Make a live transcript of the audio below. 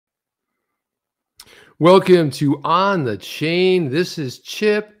Welcome to On the Chain. This is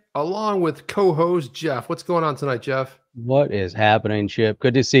Chip, along with co-host Jeff. What's going on tonight, Jeff? What is happening, Chip?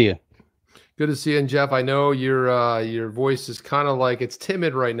 Good to see you. Good to see you, and Jeff. I know your voice is kind of like it's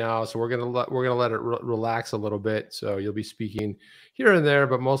timid right now, so we're gonna let it relax a little bit. So you'll be speaking here and there,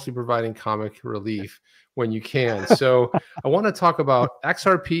 but mostly providing comic relief when you can. So I want to talk about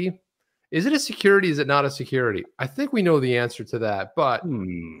XRP. Is it a security? Is it not a security? I think we know the answer to that, but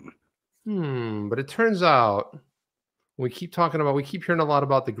but it turns out we keep hearing a lot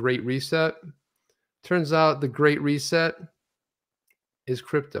about the Great Reset. Turns out the Great Reset is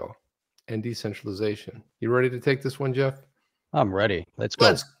crypto and decentralization. You ready to take this one, Jeff? I'm ready. Let's go.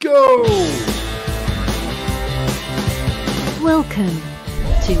 Let's go. Welcome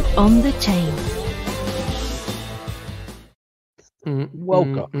to On the Chain.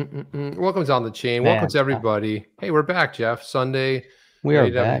 Welcome to On the Chain. Man. Welcome to everybody. Hey, we're back, Jeff. Sunday. We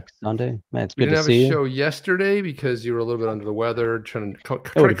are back Sunday. Man, it's good to see you. We didn't have a show yesterday because you were a little bit under the weather, trying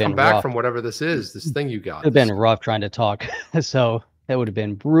to come back from whatever this thing you got. It would have been rough trying to talk. So that would have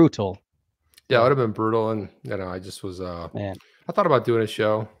been brutal. Yeah, it would have been brutal. And I just was I thought about doing a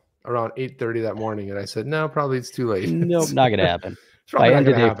show around 8:30 that morning, and I said, no, probably it's too late. Nope, not gonna happen. By the end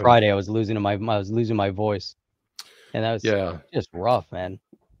of the day Friday, I was losing my voice. And that was just rough, man.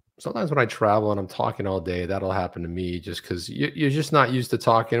 Sometimes when I travel and I'm talking all day, that'll happen to me just because you're just not used to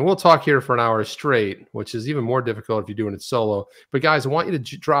talking. We'll talk here for an hour straight, which is even more difficult if you're doing it solo. But guys, I want you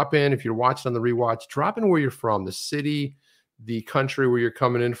to drop in. If you're watching on the rewatch, drop in where you're from, the city, the country where you're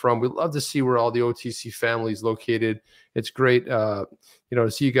coming in from. We'd love to see where all the OTC family is located. It's great, to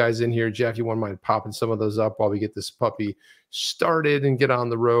see you guys in here. Jeff, you wouldn't mind popping some of those up while we get this puppy started and get on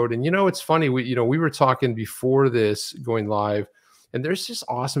the road. And it's funny. We were talking before this going live. And there's this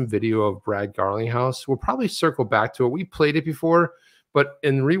awesome video of Brad Garlinghouse. We'll probably circle back to it. We played it before, but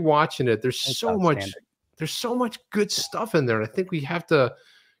in rewatching it, there's so much good stuff in there. And I think we have to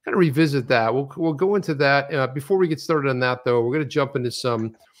kind of revisit that. We'll go into that. Before we get started on that, though, we're going to jump into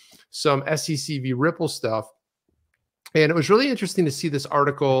some SEC v Ripple stuff. And it was really interesting to see this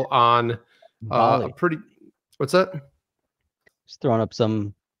article on what's that? Just throwing up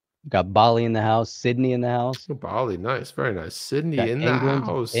some. Got Bali in the house, Sydney in the house. Oh, Bali, nice, very nice. Sydney in the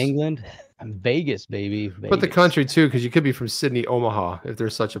house. England, and Vegas, baby. Vegas. Put the country too, because you could be from Sydney, Omaha, if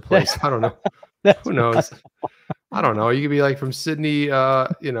there's such a place. I don't know. Who knows? I don't know. You could be like from Sydney,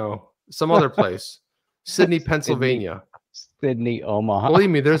 some other place. Sydney, Pennsylvania. Sydney, Omaha.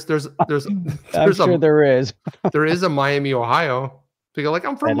 Believe me, there's I'm sure there is. There is a Miami, Ohio. So you're like,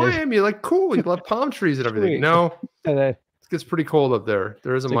 I'm from Miami. Like, cool. You love palm trees and everything. Sweet. No. It's pretty cold up there.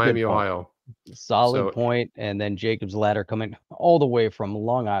 There is a Miami, Ohio. Solid point. And then Jacob's Ladder coming all the way from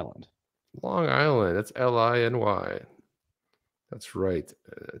Long Island. Long Island. That's L-I-N-Y. That's right.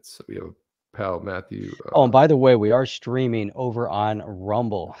 We have pal Matthew. And by the way, we are streaming over on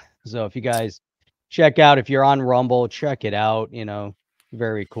Rumble. So if you guys check out, if you're on Rumble, check it out.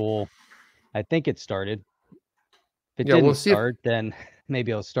 Very cool. I think it started. If it didn't start, then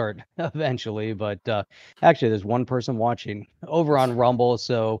maybe I'll start eventually, but actually there's one person watching over on Rumble.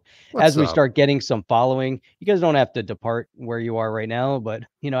 So as we start getting some following, you guys don't have to depart where you are right now, but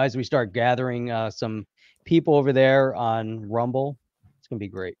as we start gathering some people over there on Rumble, it's gonna be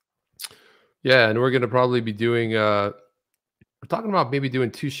great. Yeah, and we're gonna probably be doing we're talking about maybe doing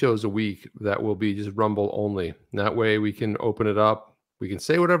 2 shows a week that will be just Rumble only. And that way we can open it up, we can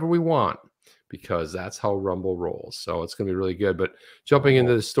say whatever we want, because that's how Rumble rolls. So it's going to be really good. But jumping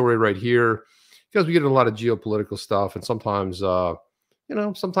into the story right here, because we get a lot of geopolitical stuff, and sometimes,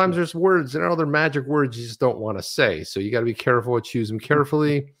 sometimes there's words and other magic words you just don't want to say. So you got to be careful and choose them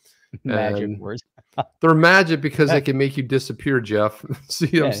carefully. Magic words. They're magic because they can make you disappear, Jeff.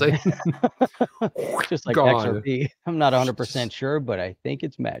 See what I'm saying? Just like XRP. I'm not 100% sure, but I think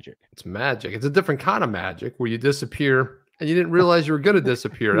it's magic. It's magic. It's a different kind of magic where you disappear and you didn't realize you were going to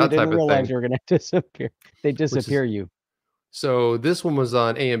disappear. That type of thing. You didn't realize you were going to disappear. They disappear you. So this one was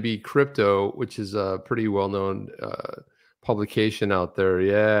on A&B Crypto, which is a pretty well-known publication out there.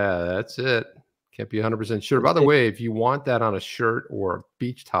 Yeah, that's it. Can't be 100% sure. By the way, if you want that on a shirt or a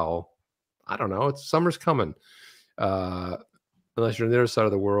beach towel, I don't know. Summer's coming. Unless you're on the other side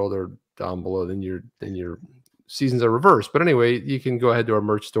of the world or down below, then your seasons are reversed. But anyway, you can go ahead to our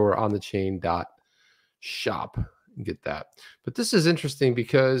merch store on thechain.shop. Get that. But this is interesting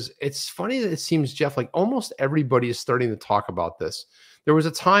because it's funny that it seems, Jeff, like almost everybody is starting to talk about this. There was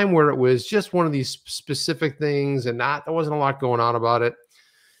a time where it was just one of these specific things and there wasn't a lot going on about it,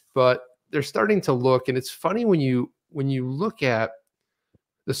 but they're starting to look, and it's funny when you look at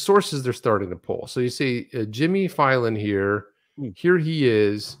the sources they're starting to pull. So you see Jimmy Filan here he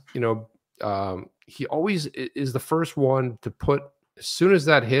is, he always is the first one to put, as soon as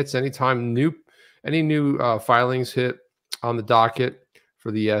that hits, anytime any new filings hit on the docket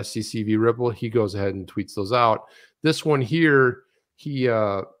for the SEC v Ripple, he goes ahead and tweets those out. This one here,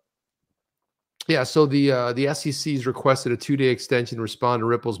 so the SEC's requested a 2-day extension to respond to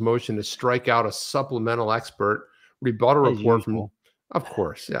Ripple's motion to strike out a supplemental expert rebuttal report from, of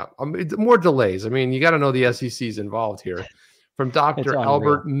course, yeah. More delays. I mean, you got to know the SEC's involved here. From Dr.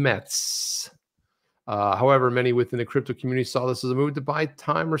 Albert Metz. However, many within the crypto community saw this as a move to buy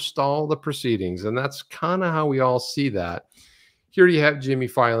time or stall the proceedings, and that's kind of how we all see that. Here you have Jimmy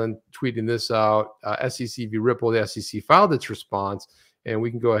Fallon tweeting this out. SEC v Ripple, the SEC filed its response, and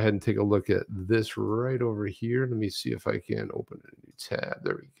we can go ahead and take a look at this right over here. Let me see if I can open a new tab.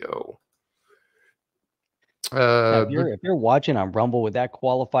 There we go. If you're watching on Rumble, would that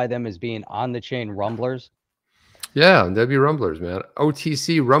qualify them as being on the chain rumblers? Yeah, that'd be rumblers, man.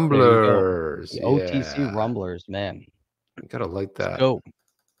 OTC rumblers. The OTC rumblers, man. You gotta like that. Go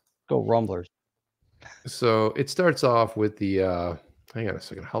rumblers. So it starts off with the hang on a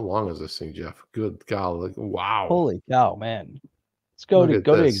second. How long is this thing, Jeff? Good God. Wow. Holy cow, man. Let's go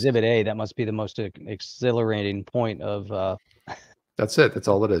to Exhibit A. That must be the most exhilarating point of That's it. That's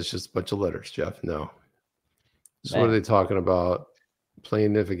all it is. Just a bunch of letters, Jeff. No. So what are they talking about?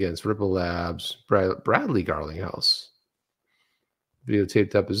 Plaintiff against Ripple Labs, Bradley Garlinghouse. Videotape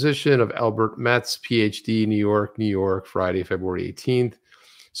deposition of Albert Metz, PhD, New York, Friday, February 18th.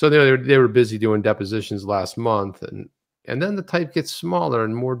 So they were busy doing depositions last month, and then the type gets smaller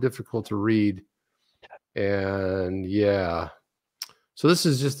and more difficult to read. And yeah. So this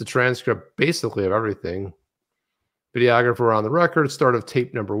is just the transcript basically of everything. Videographer on the record, start of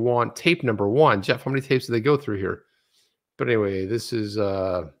tape number 1. Tape number 1. Jeff, how many tapes did they go through here? But anyway, this is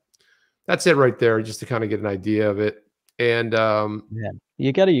that's it right there, just to kind of get an idea of it. And yeah,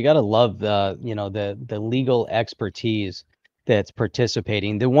 you gotta love the legal expertise that's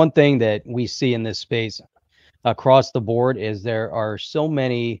participating. The one thing that we see in this space across the board is there are so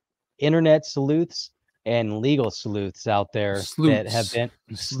many internet sleuths and legal sleuths out there that have been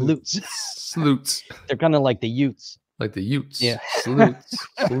sleuths. They're kind of like the Utes. Like the Utes. Yeah. Sleuths.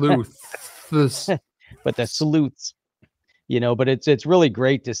 But the sleuths, but it's really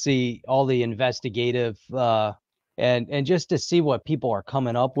great to see all the investigative and just to see what people are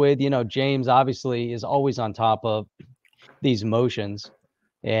coming up with. James obviously is always on top of these motions,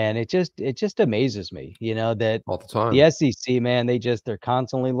 and it just amazes me, that all the time. The SEC, man, they're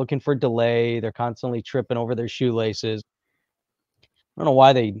constantly looking for delay. They're constantly tripping over their shoelaces. I don't know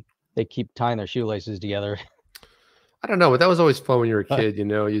why they keep tying their shoelaces together. I don't know, but that was always fun when you were a kid.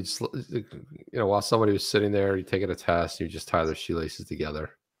 You'd while somebody was sitting there, you taking a test, you just tie their shoelaces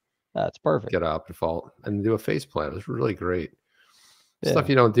together. That's perfect. Get up, default, and do a face plant. It was really great. Yeah. Stuff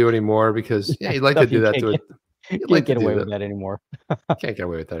you don't do anymore because you'd like to do that to it. You can't get away with that anymore. Can't get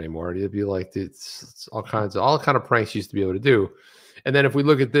away with that anymore. You'd be like, it's all kind of pranks you used to be able to do. And then if we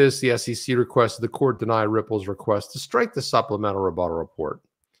look at this, the SEC requested the court deny Ripple's request to strike the supplemental rebuttal report.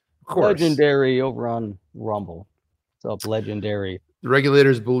 Of course. Legendary over on Rumble. What's up, Legendary? The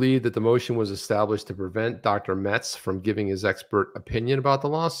regulators believe that the motion was established to prevent Dr. Metz from giving his expert opinion about the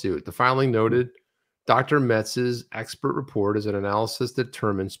lawsuit. The filing noted Dr. Metz's expert report is an analysis that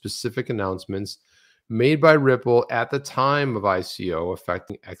determines specific announcements made by Ripple at the time of ICO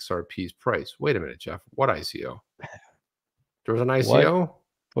affecting XRP's price. Wait a minute, Jeff. What ICO? There was an ICO?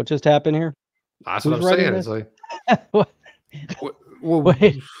 What just happened here? That's what I'm saying. It's like, well,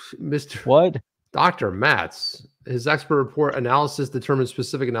 wait, Mr. What? Dr. Metz, his expert report analysis determines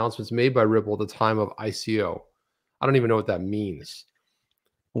specific announcements made by Ripple at the time of ICO. I don't even know what that means.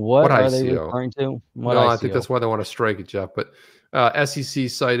 What are they referring to? No, I think that's why they want to strike it, Jeff. But SEC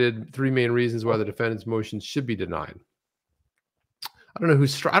cited 3 main reasons why the defendant's motion should be denied. I don't know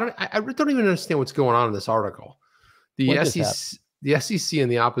who's. I don't even understand what's going on in this article. The SEC and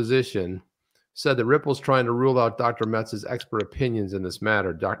the opposition said that Ripple's trying to rule out Dr. Metz's expert opinions in this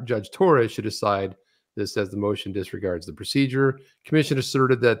matter. Judge Torres should decide this as the motion disregards the procedure. Commission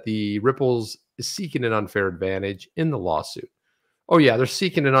asserted that the Ripple's is seeking an unfair advantage in the lawsuit. Oh yeah, they're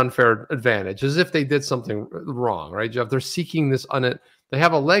seeking an unfair advantage as if they did something wrong, right, Jeff? They're seeking this they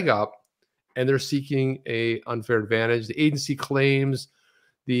have a leg up and they're seeking a unfair advantage. The agency claims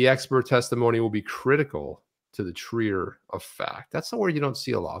the expert testimony will be critical to the Trier of fact. That's the word you don't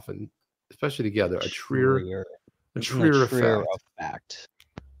see a lot often, especially together. A Trier of fact.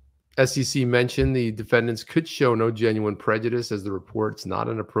 SEC mentioned the defendants could show no genuine prejudice as the report's not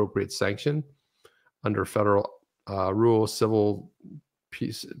an appropriate sanction under federal rule civil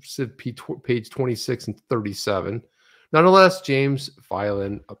page 26 and 37. Nonetheless, James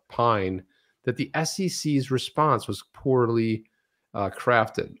Fallon opined that the SEC's response was poorly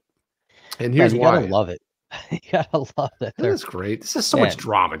crafted. And here's why. You gotta love it. You gotta love that. That's great. This is so much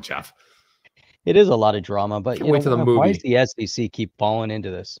drama, Jeff. It is a lot of drama, but Can't wait to the movie. Why does the SEC keep falling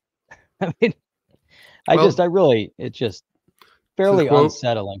into this? I mean, it's just fairly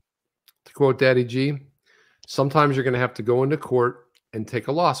unsettling. To quote Daddy G, sometimes you're going to have to go into court and take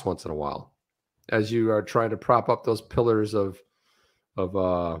a loss once in a while, as you are trying to prop up those pillars of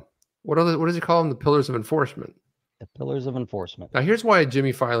what does he call them? The pillars of enforcement. The pillars of enforcement. Now, here's why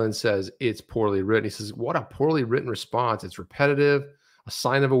Jimmy Filan says it's poorly written. He says, what a poorly written response. It's repetitive, a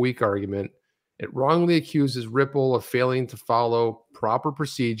sign of a weak argument. It wrongly accuses Ripple of failing to follow proper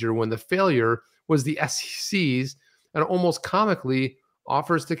procedure when the failure was the SEC's, and almost comically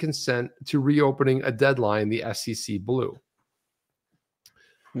offers to consent to reopening a deadline the SEC blew.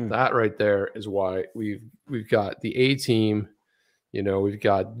 That right there is why we've got the A team. You know, we've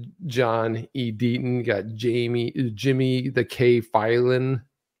got John E. Deaton, got Jimmy the K Filan.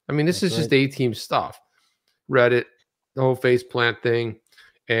 I mean, this is just A team stuff. Reddit, the whole face plant thing.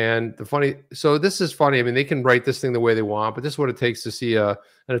 And so this is funny. I mean, they can write this thing the way they want, but this is what it takes to see an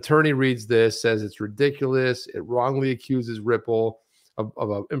attorney reads this, says it's ridiculous. It wrongly accuses Ripple of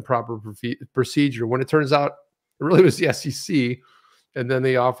an improper procedure when it turns out it really was the SEC. And then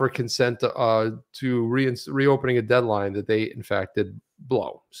they offer consent to reopening a deadline that they, in fact, did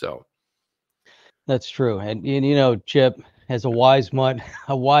blow. So that's true. And you know, Chip, as a wise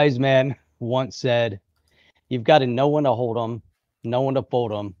man once said, you've got to know when to hold them, know when to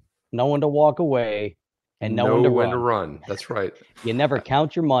fold them, know when to walk away, and know when to run. That's right. You never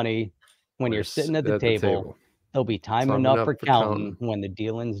count your money when you're sitting at the table. There'll be time enough for counting when the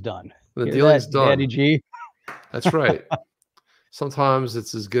dealing's done. The dealing's done. Daddy G. That's right. Sometimes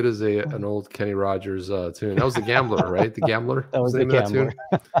it's as good as an old Kenny Rogers tune. That was The Gambler, right? The Gambler? That was The Gambler.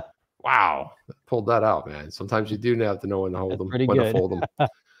 Wow. Pulled that out, man. Sometimes you do have to know when to hold them, when to fold them.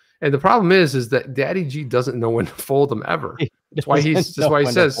 And the problem is that Daddy G doesn't know when to fold them ever. That's why he says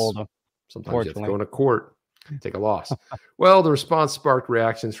sometimes you have to go into court, take a loss. Well, the response sparked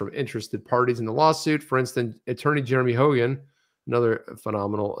reactions from interested parties in the lawsuit. For instance, attorney Jeremy Hogan, another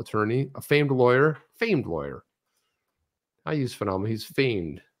phenomenal attorney, a famed lawyer. I use phenomenal. He's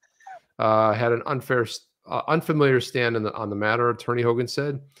famed. Had an unfamiliar stand on the matter. Attorney Hogan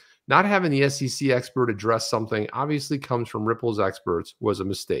said, not having the SEC expert address something obviously comes from Ripple's experts was a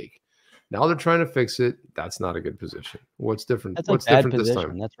mistake. Now they're trying to fix it. That's not a good position. What's different? What's different this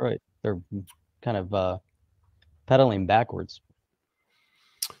time? That's right. They're kind of pedaling backwards.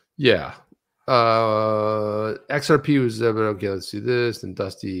 Yeah. XRP was okay. Let's see this and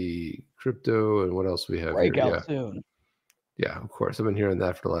Dusty Crypto and what else we have Breakout soon. Yeah, of course. I've been hearing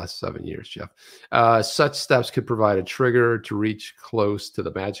that for the last 7 years, Jeff. Such steps could provide a trigger to reach close to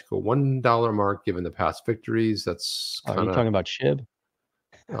the magical $1 mark, given the past victories. That's Are you talking about SHIB?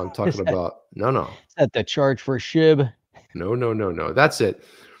 I'm talking about no. Is that the charge for SHIB? No. That's it.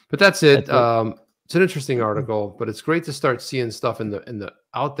 But that's it. It's an interesting article, but it's great to start seeing stuff in the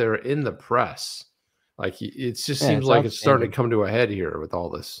out there in the press. Like it just seems like it's starting to come to a head here with all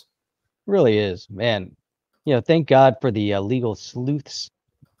this. It really is, man. You know, thank God for the legal sleuths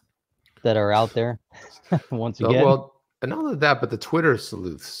that are out there. Once again, well, and not only that, but the Twitter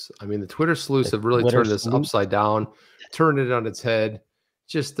sleuths. I mean, the Twitter sleuths have really turned this upside down, turned it on its head.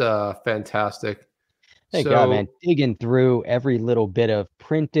 Just fantastic. Thank God, man. Digging through every little bit of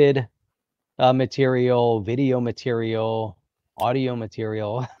printed material, video material, audio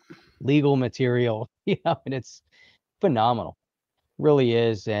material, legal material. You know, and it's phenomenal. Really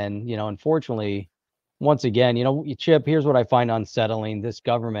is. And, you know, unfortunately, once again, you know, Chip, here's what I find unsettling. This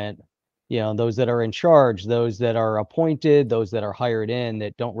government, you know, those that are in charge, those that are appointed, those that are hired in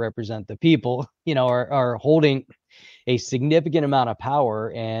that don't represent the people, you know, are holding a significant amount of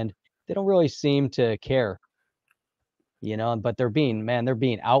power and they don't really seem to care, you know, but they're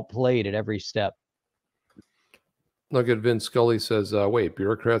being outplayed at every step. Look at Vince Scully says, wait,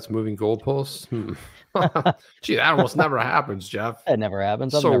 bureaucrats moving goalposts? Gee, that almost never happens, Jeff. That never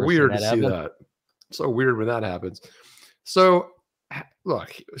happens. So weird to see that. So weird when that happens. So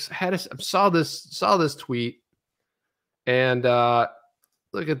look, saw this tweet and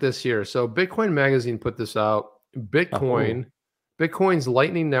look at this here. So Bitcoin Magazine put this out. Bitcoin's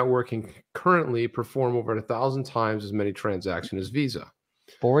Lightning Network can currently perform over 1,000 times as many transactions as Visa.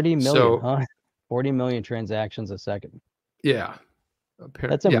 40 million, 40 million transactions a second. Yeah.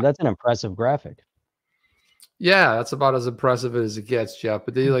 That's an impressive graphic. Yeah, that's about as impressive as it gets, Jeff.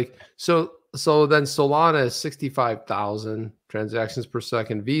 But they so then Solana is 65,000 transactions per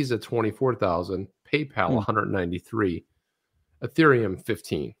second, Visa 24,000, PayPal 193, Ethereum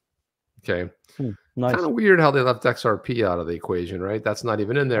 15. Okay. Nice. Kind of weird how they left XRP out of the equation, right? That's not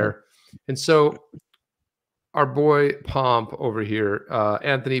even in there. And so our boy Pomp over here,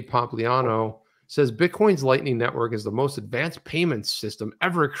 Anthony Pompliano, says Bitcoin's Lightning Network is the most advanced payment system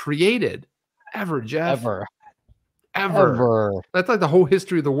ever created. Ever, Jeff. Ever. That's like the whole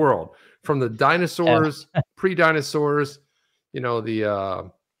history of the world. From the dinosaurs, pre-dinosaurs, you know,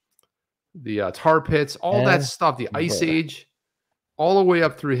 the tar pits, all that stuff, the Ice Age, all the way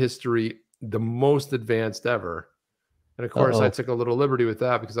up through history, the most advanced ever. And of course, I took a little liberty with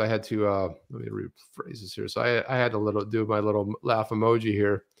that because I had to, let me rephrase this here. So I had to do my little laugh emoji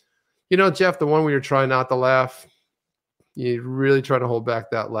here. You know, Jeff, the one where you're trying not to laugh, you're really trying to hold back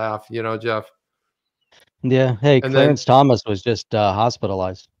that laugh, you know, Jeff. Yeah. Hey, and Clarence Thomas was just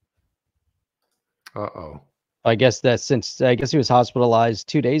hospitalized. Uh-oh. I guess he was hospitalized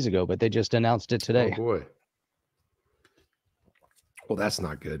 2 days ago, but they just announced it today. Oh, boy. Well, that's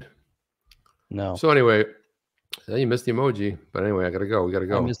not good. No. So anyway, you missed the emoji, but anyway, I gotta go. We gotta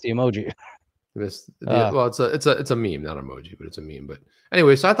go. I missed the emoji. Well, it's a meme, not emoji, but it's a meme. But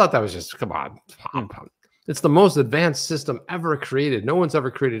anyway, so I thought that was just come on. It's the most advanced system ever created. No one's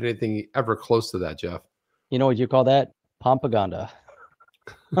ever created anything ever close to that, Jeff. You know what you call that? Pompaganda.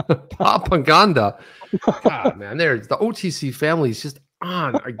 Propaganda. God, man, the OTC family is just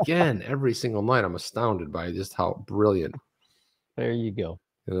on again every single night. I'm astounded by just how brilliant. There you go.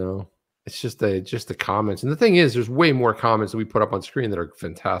 You know, it's just the comments. And the thing is, there's way more comments that we put up on screen that are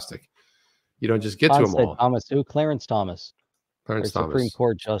fantastic. You don't just get to them all. Thomas, who? Clarence Thomas. Clarence Thomas. Supreme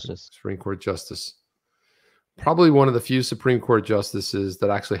Court Justice. Supreme Court Justice. Probably one of the few Supreme Court justices that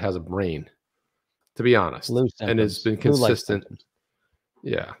actually has a brain, to be honest. And it's been consistent.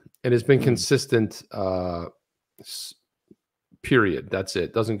 Yeah. And it's been consistent, period. That's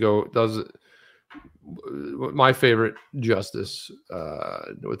it. My favorite justice,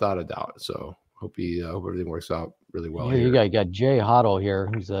 without a doubt. So hope everything works out really well. Here you got Jay Hoddle here,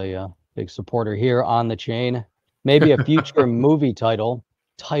 who's a big supporter here on the chain. Maybe a future movie title,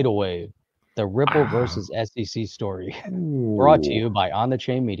 Tidal Wave, the Ripple versus SEC story. Ooh. Brought to you by On the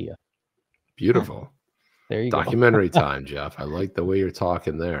Chain Media. Beautiful. There you Documentary time, Jeff. I like the way you're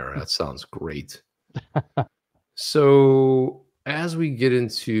talking there. That sounds great. So as we get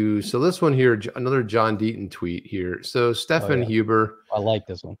into, this one here, another John Deaton tweet here. So Stefan Huber. I like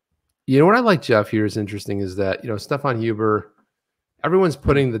this one. You know what I like, Jeff, here is interesting is that, you know, Stefan Huber, everyone's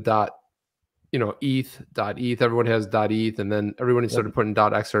putting the dot, you know, ETH, everyone has .ETH, and then everyone started putting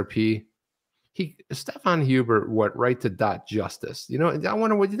 .XRP. Stefan Huber went right to .justice. You know, I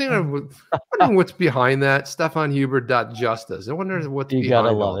wonder what you think of. Wondering what's behind that. Stefan Huber .justice. I wonder what's behind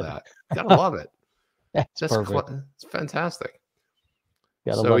all that. You gotta love it. That's perfect. It's fantastic.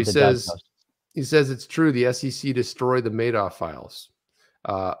 So he says it's true. The SEC destroyed the Madoff files.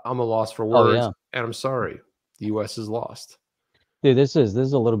 I'm a loss for words, and I'm sorry. The U.S. is lost. Dude, this is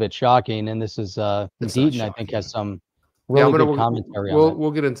a little bit shocking, and this is Deaton, I think, has some really good commentary on it.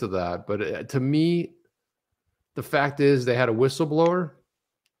 We'll get into that, but to me, the fact is they had a whistleblower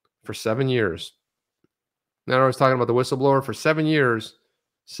for 7 years. Now I was talking about the whistleblower for 7 years,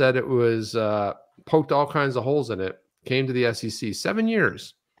 said it was poked all kinds of holes in it, came to the SEC. 7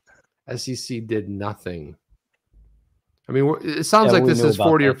 years. SEC did nothing. I mean, it sounds like this is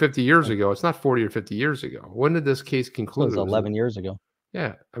 40 or 50 years ago. It's not 40 or 50 years ago. When did this case conclude? It was 11 years ago.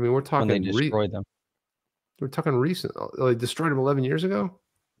 Yeah. I mean, we're talking when they destroyed them. We're talking recent. They destroyed them 11 years ago?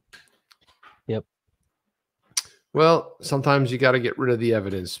 Yep. Well, sometimes you got to get rid of the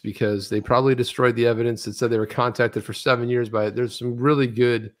evidence because they probably destroyed the evidence that said they were contacted for 7 years by it. There's some really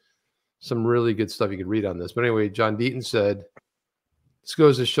good stuff you could read on this. But anyway, John Deaton said, this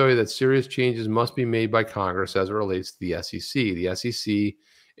goes to show you that serious changes must be made by Congress as it relates to the SEC. The SEC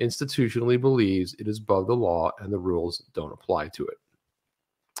institutionally believes it is above the law and the rules don't apply to it.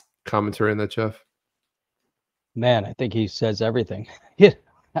 Commentary on that, Jeff? Man, I think he says everything. Yeah,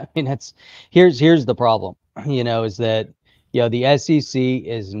 I mean, here's the problem, you know, is that, you know, the SEC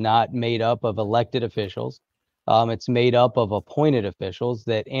is not made up of elected officials. It's made up of appointed officials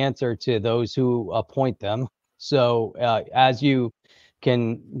that answer to those who appoint them. So as you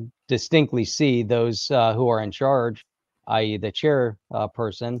can distinctly see, those who are in charge, i.e. the chair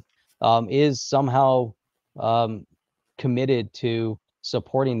person, is somehow committed to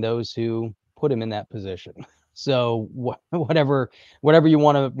supporting those who put him in that position. So whatever you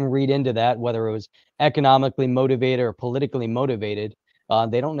want to read into that, whether it was economically motivated or politically motivated,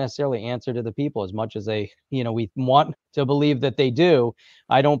 they don't necessarily answer to the people as much as they, you know, we want to believe that they do.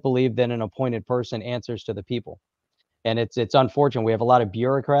 I don't believe that an appointed person answers to the people. And it's unfortunate. We have a lot of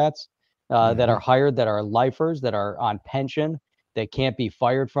bureaucrats that are hired, that are lifers, that are on pension, that can't be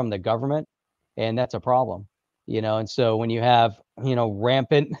fired from the government, and that's a problem. And so when you have,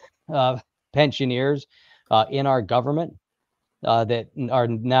 rampant pensioners in our government that are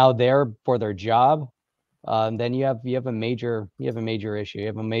now there for their job, then you have a major issue. You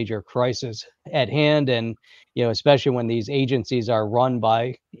have a major crisis at hand, and especially when these agencies are run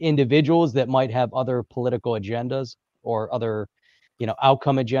by individuals that might have other political agendas or other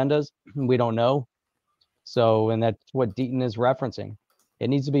outcome agendas. We don't know. So, and that's what Deaton is referencing. It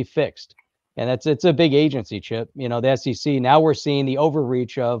needs to be fixed. And it's a big agency, Chip. The SEC, now we're seeing the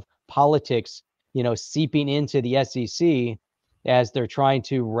overreach of politics, seeping into the SEC as they're trying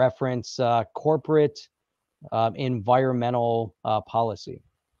to reference corporate environmental policy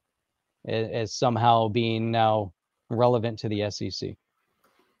as somehow being now relevant to the SEC.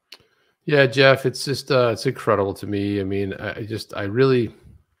 Yeah, Jeff, it's just it's incredible to me. I mean, I really,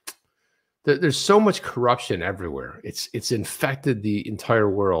 there's so much corruption everywhere. It's infected the entire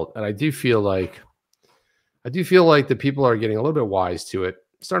world, and I do feel like the people are getting a little bit wise to it,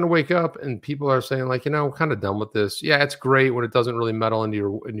 starting to wake up, and people are saying like, we're kind of done with this. Yeah, it's great when it doesn't really meddle into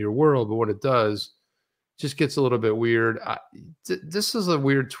your world, but when it does, it just gets a little bit weird. This is a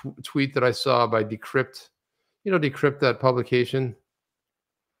weird tweet that I saw by Decrypt. Decrypt, that publication.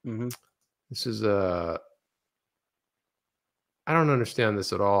 Mm-hmm. This is I don't understand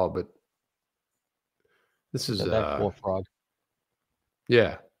this at all, but this is bullfrog.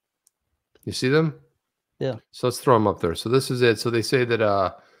 Yeah, you see them? Yeah. So let's throw them up there. So this is it. So they say that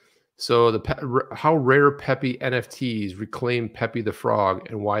how rare Pepe NFTs reclaim Pepe the Frog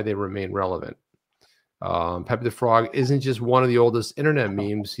and why they remain relevant. Pepe the Frog isn't just one of the oldest internet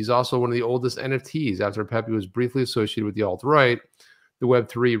memes. He's also one of the oldest NFTs. After Pepe was briefly associated with the alt-right, the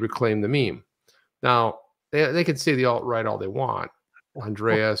Web3 reclaimed the meme. Now, they can say the alt-right all they want.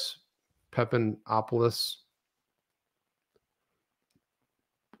 Andreas Papanopoulos.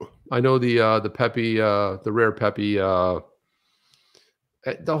 I know the Pepe, the rare Pepe, the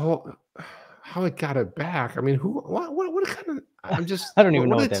whole, how it got it back. I mean, what kind of, I'm just, I don't even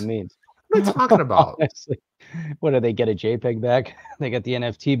know what that means. What are you talking about? Honestly, what did they get a JPEG back? They got the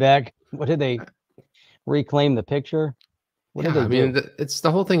NFT back. What did they reclaim the picture? What did they do? I mean, it's the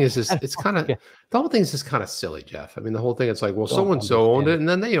whole thing is just, it's kind of, the whole thing is just kind of silly, Jeff. I mean, the whole thing, it's like, well, so-and-so owned it, and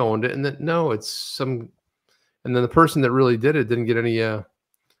then they owned it, and then, no, it's some, and then the person that really did it didn't get any, go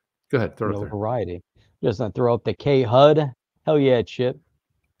ahead, throw it there. Variety. Just not throw up the K HUD. Hell yeah, Chip.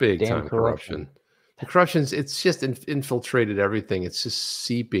 Big time corruption. The corruption's, it's just infiltrated everything. It's just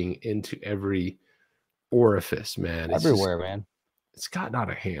seeping into every orifice, man. It's everywhere, man. It's gotten out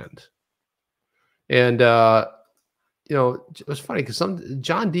of hand. And, it was funny because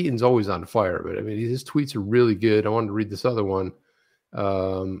John Deaton's always on fire, but I mean, his tweets are really good. I wanted to read this other one.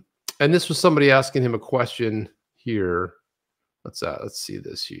 And this was somebody asking him a question here. Let's see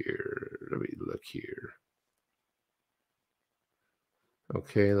this here. Let me look here.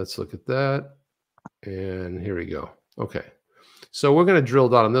 Okay, let's look at that. And here we go. Okay. So we're going to drill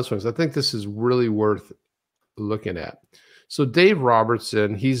down on this one because I think this is really worth looking at. So Dave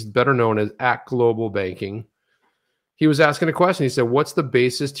Robertson, he's better known as @Global Banking. He was asking a question. He said, what's the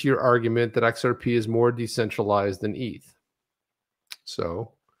basis to your argument that XRP is more decentralized than ETH?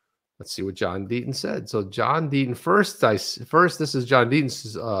 So let's see what John Deaton said. So John Deaton, first, this is John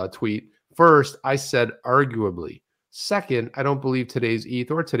Deaton's tweet. First, I said arguably. Second, I don't believe today's ETH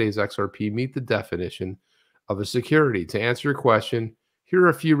or today's XRP meet the definition of a security. To answer your question, here are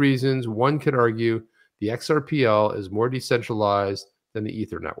a few reasons. One could argue the XRPL is more decentralized than the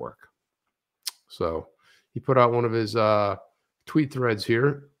Ether network. So he put out one of his tweet threads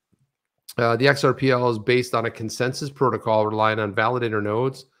here. The XRPL is based on a consensus protocol relying on validator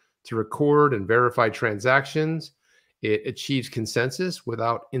nodes to record and verify transactions. It achieves consensus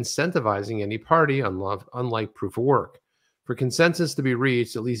without incentivizing any party, unlike proof of work. For consensus to be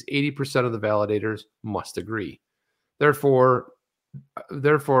reached, at least 80% of the validators must agree. Therefore,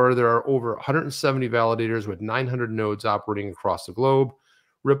 there are over 170 validators with 900 nodes operating across the globe.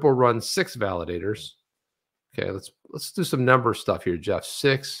 Ripple runs 6 validators. Okay, let's do some number stuff here, Jeff.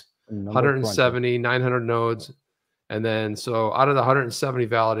 6, 170, 900 nodes. And then, so out of the 170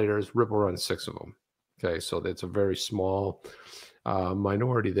 validators, Ripple runs 6 of them. Okay, so that's a very small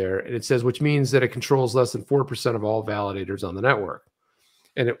minority there. And it says, which means that it controls less than 4% of all validators on the network.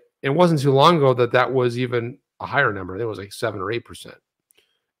 And it wasn't too long ago that was even a higher number. It was like 7 or 8%.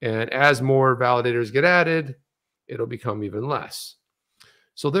 And as more validators get added, it'll become even less.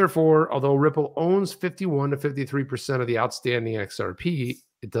 So therefore, although Ripple owns 51 to 53% of the outstanding XRP,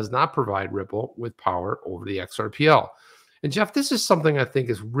 it does not provide Ripple with power over the XRPL. And Jeff, this is something I think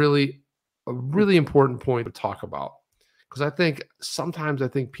is really a really important point to talk about, Because sometimes I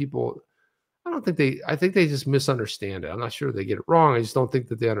think people, I think they just misunderstand it. I'm not sure they get it wrong. I just don't think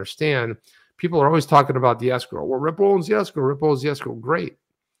that they understand. People are always talking about the escrow. Well, Ripple owns the escrow. Ripple owns the escrow. Great.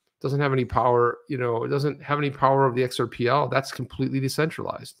 Doesn't have any power. You know, it doesn't have any power of the XRPL. That's completely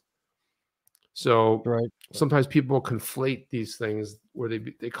decentralized. So sometimes people conflate these things where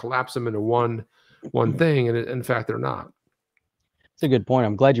they collapse them into one thing, and in fact they're not. It's a good point.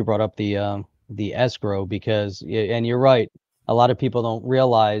 I'm glad you brought up the escrow, because, and you're right, a lot of people don't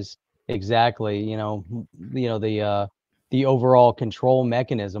realize exactly, the overall control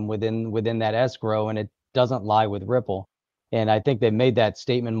mechanism within that escrow, and it doesn't lie with Ripple. And I think they made that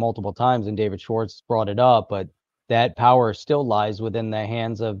statement multiple times, and David Schwartz brought it up, but that power still lies within the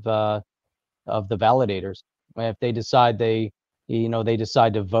hands of the validators. If they decide they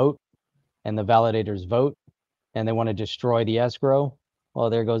decide to vote, and the validators vote, and they want to destroy the escrow, well,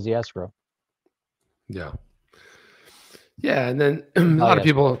 there goes the escrow. Yeah. Yeah, and then a lot of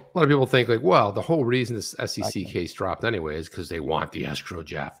people think like, well, the whole reason this SEC case dropped anyway is because they want the escrow,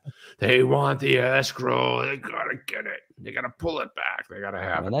 Jeff. They want the escrow. They gotta get it. They gotta pull it back. They gotta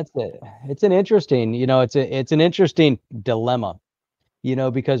have it. And that's it. It's an interesting, it's an interesting dilemma,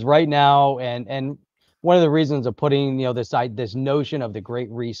 because right now, and one of the reasons of putting, this notion of the Great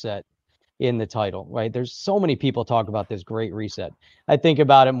Reset in the title, right? There's so many people talk about this Great Reset. I think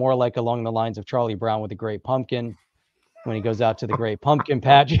about it more like along the lines of Charlie Brown with the Great Pumpkin, when he goes out to the Great Pumpkin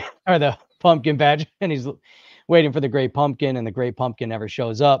Patch, or the Pumpkin Patch, and he's waiting for the Great Pumpkin, and the Great Pumpkin never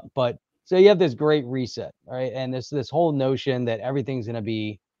shows up. But so you have this Great Reset, right? And this whole notion that everything's going to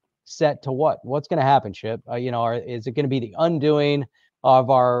be set to what? What's going to happen, Chip? Is it going to be the undoing of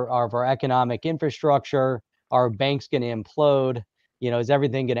our economic infrastructure? Are banks going to implode? Is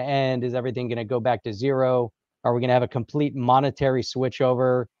everything going to end? Is everything going to go back to zero? Are we going to have a complete monetary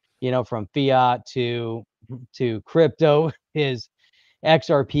switchover, from fiat to crypto? Is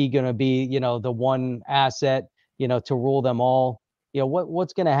XRP going to be, the one asset, to rule them all?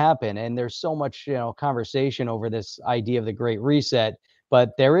 What's going to happen? And there's so much, conversation over this idea of the Great Reset,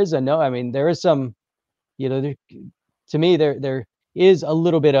 but there is there is some, to me, there is a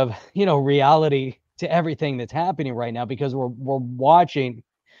little bit of, reality to everything that's happening right now, because we're watching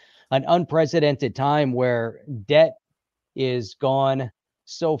an unprecedented time where debt is gone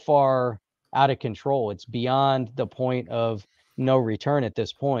so far out of control. It's beyond the point of no return at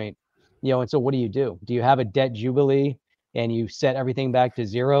this point. And so what do? Do you have a debt jubilee and you set everything back to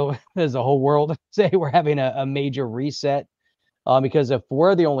zero? Does the whole world say we're having a major reset? Because if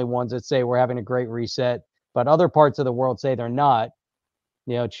we're the only ones that say we're having a great reset, but other parts of the world say they're not,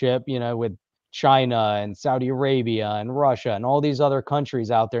 Chip, with China and Saudi Arabia and Russia and all these other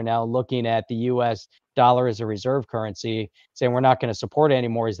countries out there now looking at the US dollar as a reserve currency, saying we're not going to support it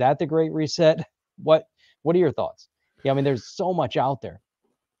anymore. Is that the Great Reset? What are your thoughts? Yeah, there's so much out there.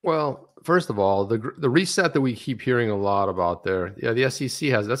 Well, first of all, the reset that we keep hearing a lot about there, the SEC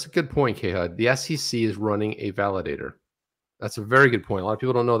that's a good point, K-Hud. The SEC is running a validator. That's a very good point. A lot of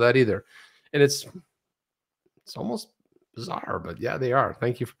people don't know that either. And it's almost bizarre, but yeah, they are.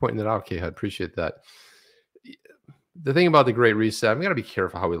 Thank you for pointing that out, K-Hud. Appreciate that. The thing about the Great Reset, we got to be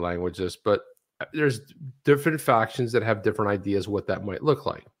careful how we language this, but there's different factions that have different ideas what that might look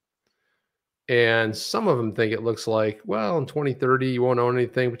like. And some of them think it looks like, well, in 2030, you won't own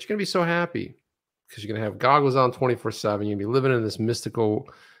anything, but you're going to be so happy because you're going to have goggles on 24/7. You're going to be living in this mythical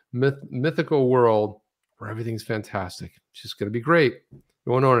world where everything's fantastic. It's just going to be great.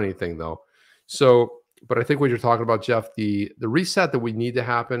 You won't own anything, though. So, but I think what you're talking about, Jeff, the reset that we need to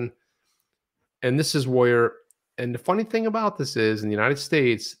happen, and this is where, and the funny thing about this is, in the United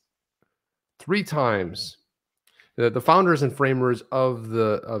States, 3 times, the founders and framers of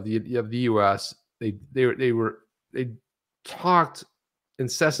the U.S. they talked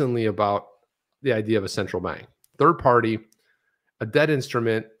incessantly about the idea of a central bank, third party, a debt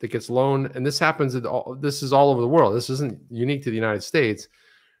instrument that gets loaned, and this happens this is all over the world. This isn't unique to the United States,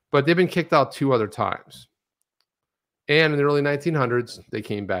 but they've been kicked out 2 other times. And in the early 1900s, they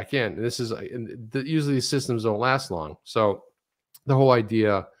came back in. And this is usually these systems don't last long. So the whole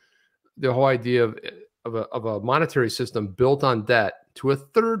idea of a monetary system built on debt to a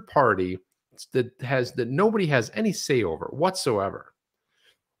third party that nobody has any say over whatsoever.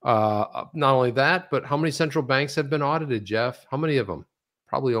 Not only that, but how many central banks have been audited, Jeff? How many of them?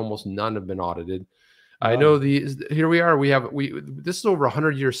 Probably almost none have been audited. I know here we are. This is over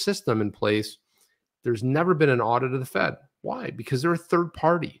 100-year system in place. There's never been an audit of the Fed. Why? Because they're a third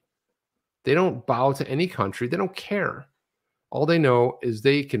party. They don't bow to any country. They don't care. All they know is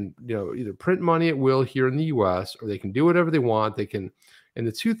they can, either print money at will here in the U.S. or they can do whatever they want. They can, and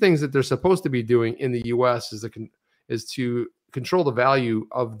the 2 things that they're supposed to be doing in the U.S. is is to control the value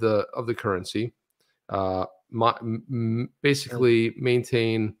of the currency, basically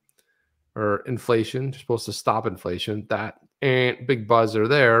maintain or inflation. They're supposed to stop inflation. That and big buzz are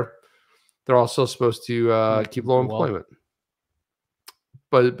there. They're also supposed to keep low employment,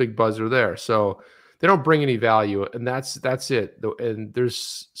 but big buzz are there. So they don't bring any value, and that's it. And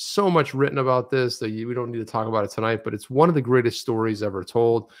there's so much written about this that we don't need to talk about it tonight, but it's one of the greatest stories ever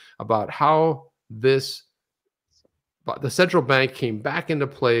told about how the central bank came back into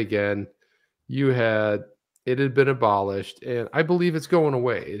play again. It had been abolished, and I believe it's going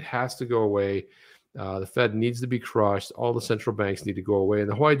away. It has to go away. The Fed needs to be crushed. All the central banks need to go away. And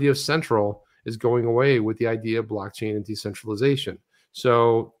the whole idea of central is going away with the idea of blockchain and decentralization.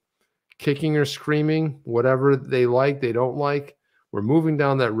 So kicking or screaming, whatever they like, they don't like, we're moving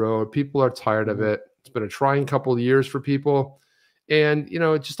down that road. People are tired of it. It's been a trying couple of years for people. And,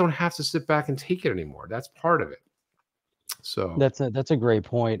 just don't have to sit back and take it anymore. That's part of it. So that's a great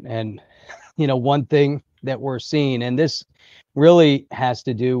point. And, one thing that we're seeing, and this really has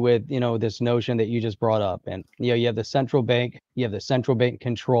to do with, this notion that you just brought up. And, you have the central bank,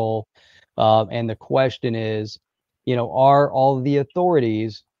 control. And the question is, are all the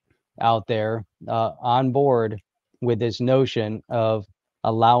authorities out there on board with this notion of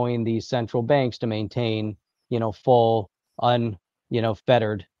allowing these central banks to maintain, full,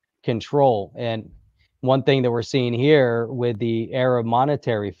 fettered control? And one thing that we're seeing here with the Arab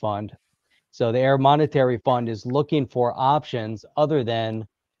Monetary Fund, so the Arab Monetary Fund is looking for options other than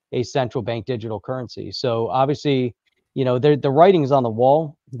a central bank digital currency. So obviously, the writing's on the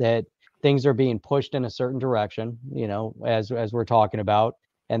wall that things are being pushed in a certain direction, as we're talking about,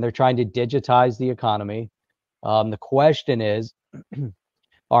 and they're trying to digitize the economy. The question is,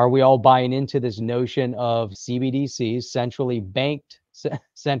 are we all buying into this notion of CBDCs,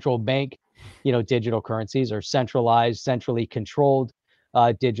 central bank, digital currencies, or centralized, centrally controlled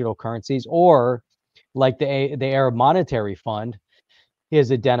digital currencies, or like the Arab Monetary Fund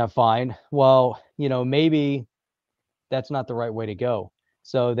is identifying, well, maybe that's not the right way to go.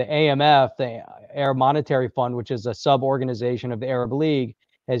 So the AMF, the Arab Monetary Fund, which is a sub-organization of the Arab League,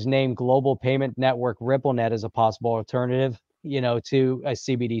 has named global payment network RippleNet as a possible alternative, to a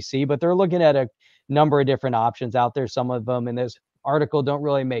CBDC. But they're looking at a number of different options out there. Some of them in this article don't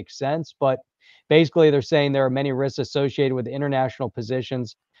really make sense, but basically they're saying there are many risks associated with international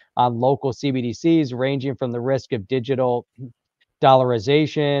positions on local CBDCs, ranging from the risk of digital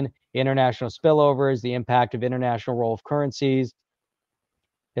dollarization, international spillovers, the impact of international role of currencies.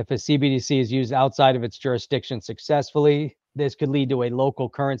 If a CBDC is used outside of its jurisdiction successfully, this could lead to a local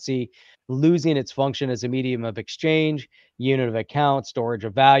currency losing its function as a medium of exchange, unit of account, storage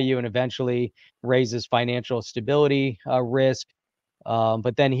of value, and eventually raises financial stability risk.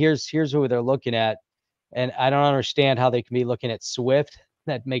 But then here's who they're looking at. And I don't understand how they can be looking at SWIFT.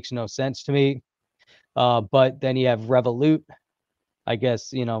 That makes no sense to me. But then you have Revolut. I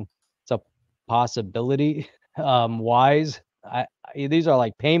guess, it's a possibility. Wise. These are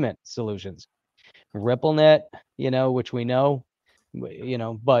like payment solutions. RippleNet, which we know,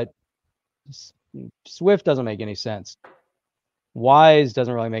 but SWIFT doesn't make any sense. Wise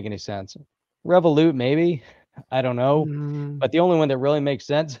doesn't really make any sense. Revolut, maybe. I don't know. But the only one that really makes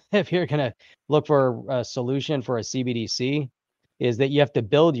sense, if you're going to look for a solution for a CBDC, is that you have to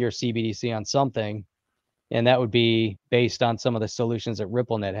build your CBDC on something. And that would be based on some of the solutions that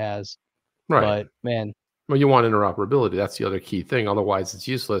RippleNet has. Right. But man. Well, you want interoperability. That's the other key thing. Otherwise, it's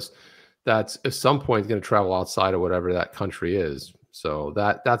useless. That's at some point going to travel outside of whatever that country is. So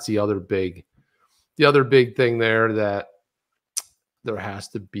that's the other big thing there that there has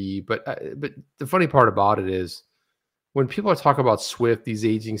to be. But the funny part about it is when people are talking about SWIFT, these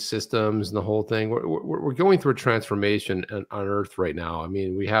aging systems and the whole thing, we're going through a transformation on Earth right now. I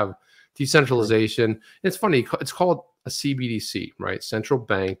mean, we have decentralization. It's funny. It's called a CBDC, right? Central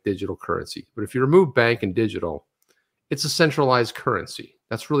bank digital currency. But if you remove bank and digital, it's a centralized currency.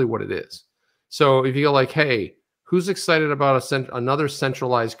 That's really what it is. So if you go like, hey, who's excited about another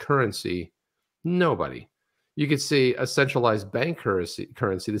centralized currency? Nobody. You could say a centralized bank currency,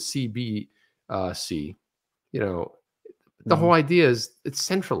 the CBDC. The whole idea is it's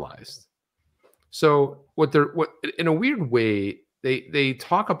centralized. So what in a weird way, they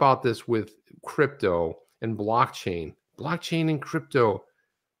talk about this with crypto and blockchain and crypto,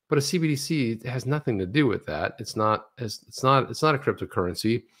 but a CBDC has nothing to do with that. It's not a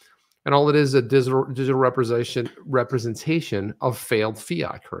cryptocurrency, and all it is a digital representation of failed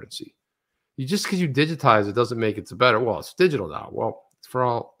fiat currency. Just because you digitize it doesn't make it better. Well, it's digital now. Well, for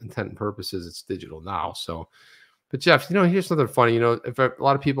all intent and purposes, it's digital now. So But Jeff, here's something funny. If a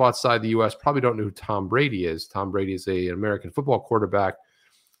lot of people outside the U.S. probably don't know who Tom Brady is. Tom Brady is an American football quarterback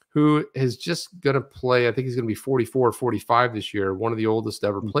who is just going to play. I think he's going to be 44 or 45 this year. One of the oldest to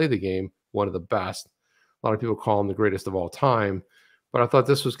ever play the game. One of the best. A lot of people call him the greatest of all time. But I thought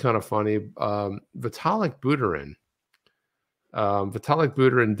this was kind of funny. Vitalik Buterin. Vitalik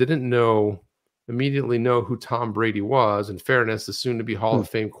Buterin didn't immediately know who Tom Brady was. In fairness, the soon-to-be Hall of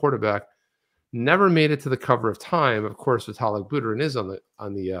Fame quarterback never made it to the cover of Time. Of course, Vitalik Buterin is on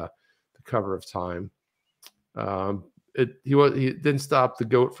the cover of Time. He didn't stop the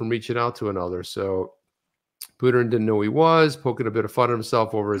GOAT from reaching out to another. So Buterin didn't know who he was, poking a bit of fun at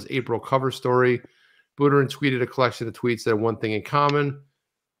himself over his April cover story. Buterin tweeted a collection of tweets that had one thing in common,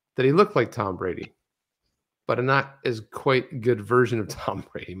 that he looked like Tom Brady, but a not as quite good version of Tom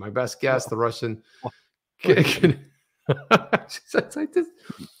Brady. My best guess, the Russian. Where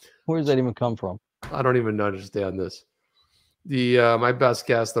does that even come from? I don't even understand this. My best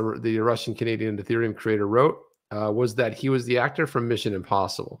guess, the Russian Canadian Ethereum creator wrote, was that he was the actor from Mission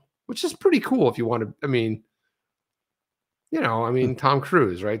Impossible, which is pretty cool if you want to. I mean, Tom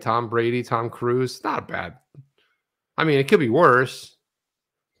Cruise, right? Tom Brady, Tom Cruise, not bad. I mean, it could be worse.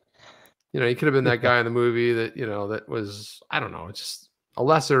 He could have been that guy in the movie that that was, I don't know, it's just a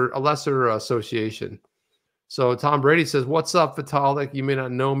lesser association. So Tom Brady says, "What's up, Vitalik? You may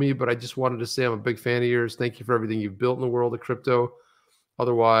not know me, but I just wanted to say I'm a big fan of yours. Thank you for everything you've built in the world of crypto.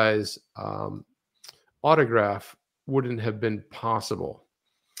 Otherwise, autograph wouldn't have been possible.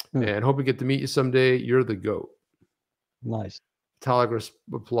 And hope we get to meet you someday. You're the GOAT." Nice. Vitalik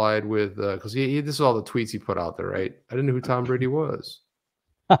replied with, because this is all the tweets he put out there, right? I didn't know who Tom Brady was.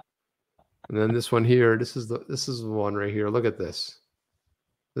 And then this one here, this is the one right here. Look at this.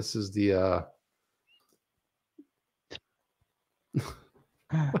 This is the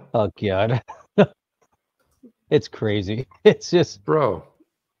oh God. It's crazy. It's just bro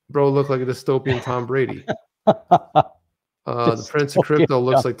looked like a dystopian Tom Brady. The Prince of Crypto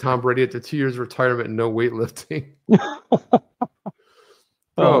looks like Tom Brady after 2 years of retirement and no weightlifting. He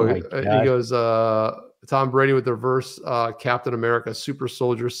goes, Tom Brady with the reverse Captain America Super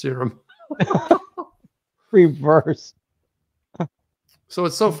Soldier Serum. Reverse. So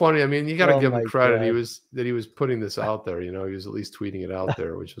it's so funny. I mean, you got to give him credit. God. He was putting this out there. He was at least tweeting it out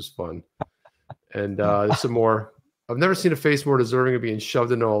there, which was fun. And there's some more. I've never seen a face more deserving of being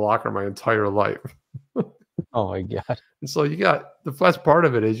shoved into a locker my entire life. Oh my God. And so you got the best part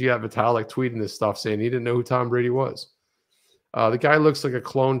of it is you got Vitalik tweeting this stuff saying he didn't know who Tom Brady was. The guy looks like a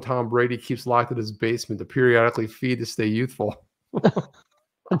clone Tom Brady, keeps locked in his basement to periodically feed to stay youthful.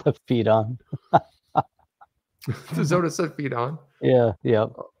 The feed on. Is that what it said? Feed on? Yeah. Yeah.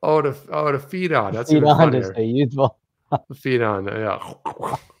 Oh, to feed on. That's feed even on funnier. to stay youthful. Feed on. Yeah.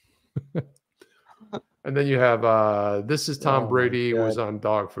 And then you have this is Tom Brady was on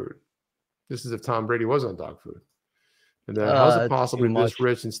dog food. This is if Tom Brady was on dog food. And then how's it possible to be this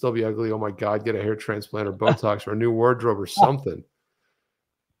rich and still be ugly? Oh my God, get a hair transplant or Botox or a new wardrobe or something.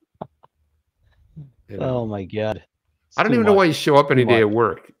 Oh my God. I don't even know why you show up any day at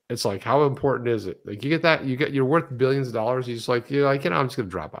work. It's like, how important is it? Like, you get that, you're worth billions of dollars. You're just like, I'm just gonna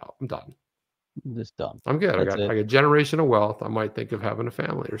drop out. I'm done. I'm just done. I'm good. I got generational wealth. I might think of having a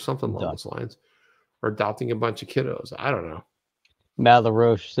family or something along those lines, or adopting a bunch of kiddos. I don't know. Matt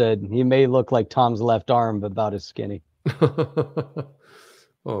LaRoche said he may look like Tom's left arm, but about as skinny.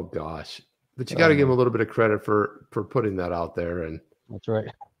 Oh gosh, but you got to give him a little bit of credit for putting that out there. And that's right.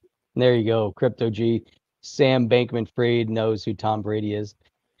 There you go. Crypto G. Sam Bankman-Fried knows who Tom Brady is.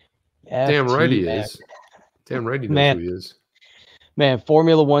 Damn right he is. Damn right he knows who he is. Man,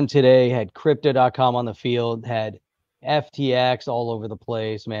 Formula One today had Crypto.com on the field, had FTX all over the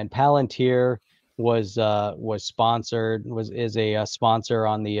place. Man, Palantir was sponsored, is a sponsor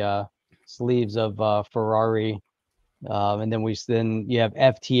on the sleeves of Ferrari. And then you have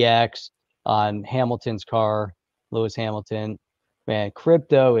FTX on Hamilton's car, Lewis Hamilton. Man,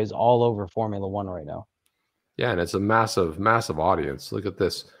 crypto is all over Formula One right now. Yeah, and it's a massive, massive audience. Look at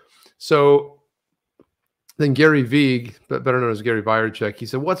this. So then Gary Vee, better known as Gary Vaynerchuk, he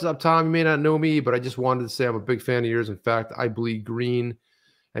said, "What's up, Tom? You may not know me, but I just wanted to say I'm a big fan of yours. In fact, I bleed green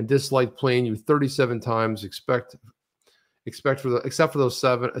and dislike playing you 37 times, except for those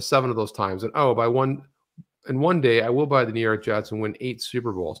seven of those times. And one day I will buy the New York Jets and win 8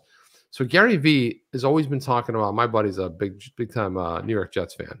 Super Bowls." So Gary Vee has always been talking about, my buddy's a big time New York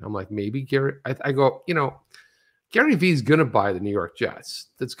Jets fan. I'm like, maybe Gary, I go, Gary Vee's going to buy the New York Jets.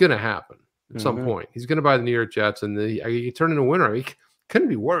 That's going to happen at some point. He's going to buy the New York Jets, and he turned into a winner. He couldn't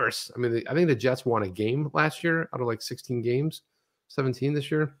be worse. I mean, I think the Jets won a game last year out of like 16 games, 17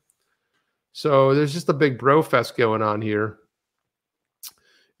 this year. So there's just a big bro fest going on here.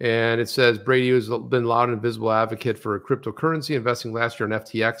 And it says Brady has been loud and visible advocate for cryptocurrency, investing last year in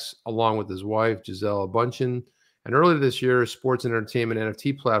FTX along with his wife, Gisele Bündchen. And earlier this year, sports and entertainment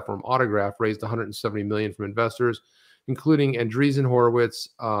NFT platform Autograph raised $170 million from investors, including Andreessen Horowitz,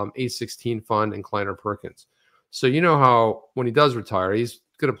 A16 Fund, and Kleiner Perkins. So you know how when he does retire, he's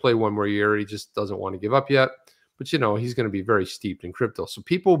going to play one more year. He just doesn't want to give up yet. But, you know, he's going to be very steeped in crypto. So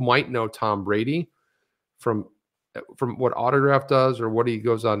people might know Tom Brady from what Autograph does or what he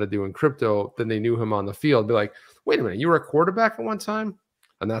goes on to do in crypto than they knew him on the field. Be like, wait a minute, you were a quarterback at one time?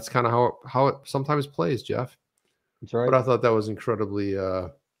 And that's kind of how it sometimes plays, Jeff. That's right. But I thought that was incredibly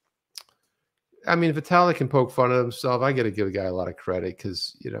I mean, Vitalik can poke fun at himself. I got to give a guy a lot of credit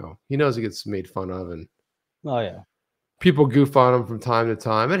because, you know, he knows he gets made fun of. And oh, yeah. People goof on him from time to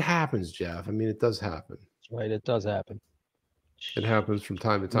time. It happens, Jeff. I mean, it does happen. That's right. It does happen. It happens from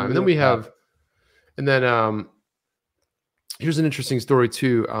time to time. And then we have, and then here's an interesting story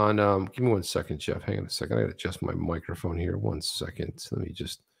too on, give me 1 second, Jeff. Hang on a second. I got to adjust my microphone here. 1 second. Let me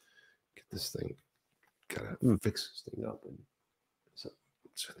just get this thing. Got to fix this thing up. And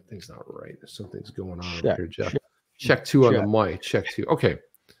something's not right. Something's going on over here, Jeff. Check two on the mic. Check two. Okay.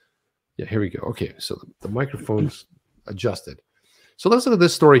 Yeah, here we go. Okay. So the microphone's adjusted. So let's look at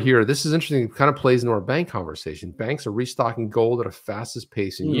this story here. This is interesting. It kind of plays into our bank conversation. Banks are restocking gold at a fastest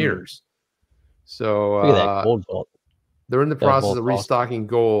pace in years. So look at that gold vault. They're in the process of restocking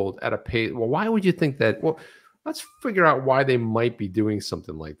gold at a pace. Well, why would you think that? Well, let's figure out why they might be doing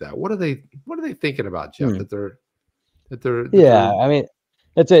something like that. What are they thinking about, Jeff? That they're I mean,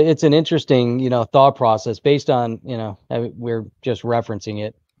 it's an interesting, you know, thought process based on, you know, we're just referencing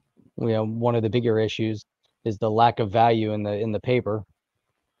it. You know, one of the bigger issues is the lack of value in the paper,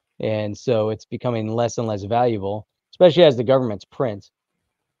 and so it's becoming less and less valuable, especially as the government's print.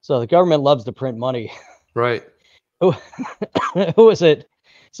 So the government loves to print money, right? Who was it?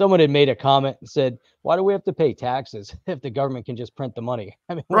 Someone had made a comment and said, "Why do we have to pay taxes if the government can just print the money?"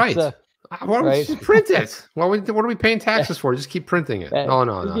 I mean, right? Why don't we just print it? What are we paying taxes for? Just keep printing it.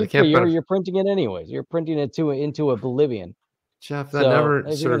 No. You're printing it anyways. You're printing it into oblivion. Jeff, that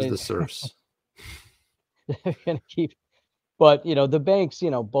never serves the serfs. They're gonna keep, but you know, the banks,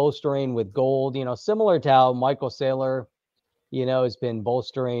 you know, bolstering with gold, you know, similar to how Michael Saylor, you know, has been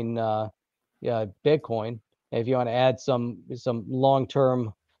bolstering Bitcoin. If you want to add some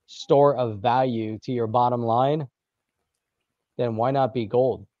long-term store of value to your bottom line, then why not be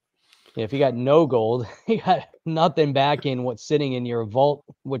gold? If you got no gold, you got nothing backing what's sitting in your vault,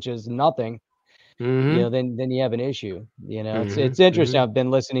 which is nothing. You know, then you have an issue. You know, it's interesting. I've been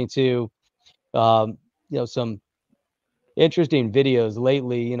listening to you know, some interesting videos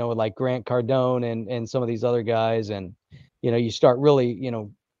lately, you know, with like Grant Cardone and some of these other guys. And, you know, you start really, you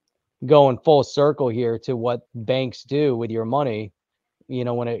know, going full circle here to what banks do with your money, you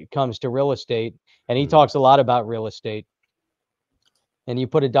know, when it comes to real estate. And he talks a lot about real estate. And you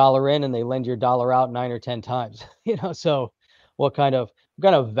put $1 in and they lend your dollar out 9 or 10 times, you know, so what kind of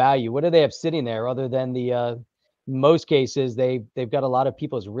value, what do they have sitting there other than the, most cases, they've got a lot of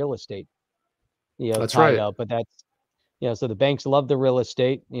people's real estate, you know, that's tied right. up, but that's, you know, so the banks love the real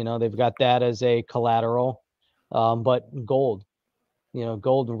estate, you know, they've got that as a collateral, but gold, you know,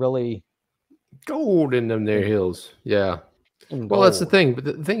 gold in them there hills. Yeah. Well, that's the thing. But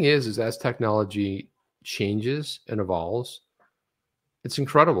the thing is as technology changes and evolves, it's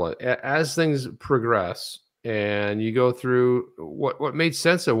incredible. As things progress and you go through what made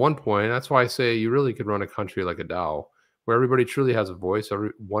sense at one point, that's why I say you really could run a country like a DAO, where everybody truly has a voice,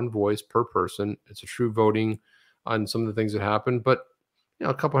 one voice per person. It's a true voting on some of the things that happen. But you know,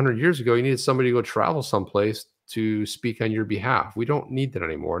 a couple hundred years ago, you needed somebody to go travel someplace to speak on your behalf. We don't need that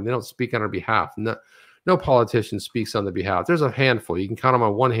anymore, and they don't speak on our behalf. No politician speaks on the behalf. There's a handful. You can count them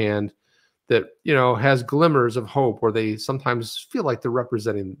on one hand that, you know, has glimmers of hope where they sometimes feel like they're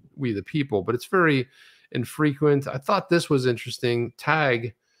representing we the people, but it's very infrequent. I thought this was interesting.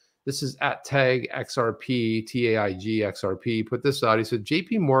 TAIG, this is at TAIG XRP, TAIG XRP, put this out. He said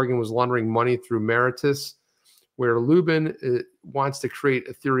JP Morgan was laundering money through Mauritius, where Lubin wants to create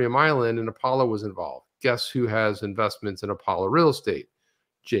Ethereum Island, and Apollo was involved. Guess who has investments in Apollo real estate?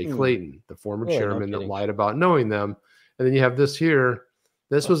 Jay Clayton, the former chairman that lied about knowing them. And then you have this here.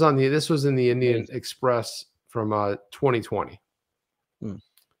 This was in the Indian Express from 2020.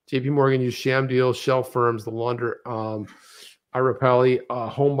 JP Morgan used sham deals, shell firms, the launder Irapali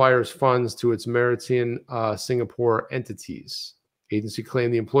home buyers funds to its Mauritian Singapore entities. Agency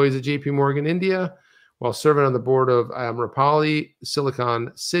claimed the employees at JP Morgan India, while serving on the board of Amrapali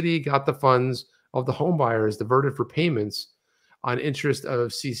Silicon City, got the funds of the home buyers diverted for payments on interest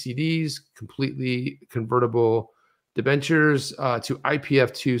of CCDs, completely convertible debentures, to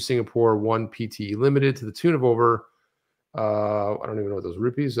IPF2 Singapore 1 PTE Limited to the tune of over, I don't even know what those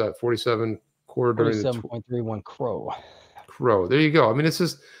rupees, 47 quarter during the 47.31 crow. There you go. I mean, this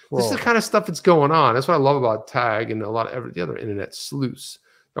is the kind of stuff that's going on. That's what I love about TAG and a lot of the other internet sleuths.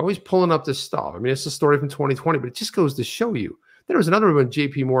 They're always pulling up this stuff. I mean, it's a story from 2020, but it just goes to show you. There was another one,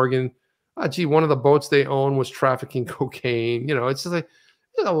 JP Morgan. Gee, one of the boats they own was trafficking cocaine. You know, it's just like,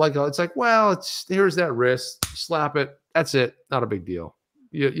 it's like, well, here's that wrist, slap it. That's it. Not a big deal.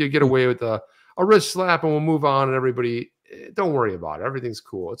 You get away with a wrist slap and we'll move on, and everybody, don't worry about it. Everything's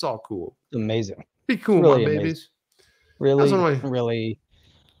cool. It's all cool. It's amazing. Be cool, really my amazing. babies. Really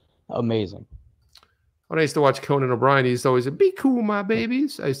amazing. When I used to watch Conan O'Brien, he used to always say, "Be cool, my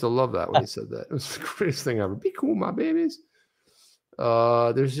babies." I used to love that when he said that. It was the greatest thing ever. Be cool, my babies.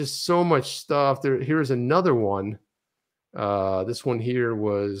 There's just so much stuff. Here's another one. This one here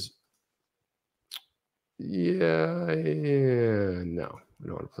was, no, I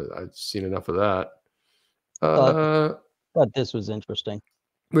don't want to play that. I've seen enough of that. Thought this was interesting.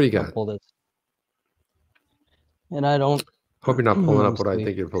 What do you got? Pull this. And I don't hope you're not pulling up what I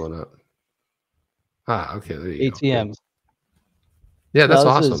think you're pulling up. Okay, there you go. ATMs. Yeah, that's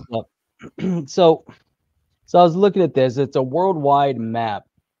awesome. So I was looking at this. It's a worldwide map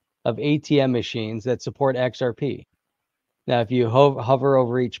of ATM machines that support XRP. Now, if you hover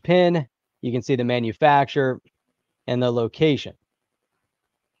over each pin, you can see the manufacturer and the location.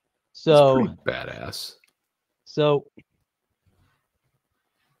 So that's pretty badass. So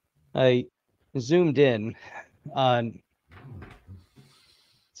I zoomed in on,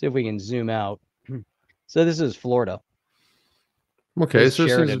 see if we can zoom out. So this is Florida. Okay, this so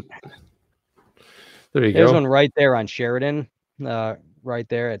Sheridan. There you go. There's one right there on Sheridan, right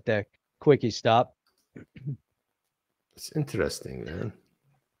there at the quickie stop. It's interesting, man.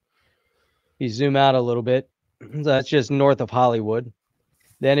 You zoom out a little bit, so that's just north of Hollywood.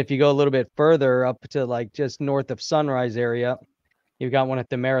 Then if you go a little bit further up to like just north of Sunrise area, you've got one at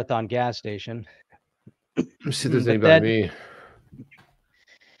the Marathon gas station. Let's see if there's anybody me.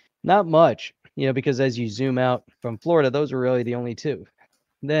 Not much, because as you zoom out from Florida, those are really the only two.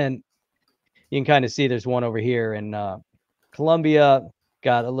 Then you can kind of see there's one over here in Colombia.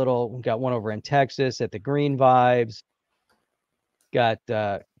 Got one over in Texas at the Green Vibes. Got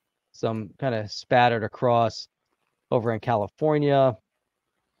some kind of spattered across over in California.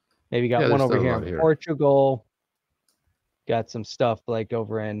 Maybe got one over here in Portugal. Got some stuff like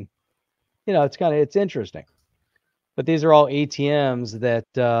over in, it's interesting. But these are all ATMs that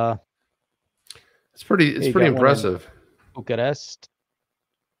it's pretty impressive. Bucharest,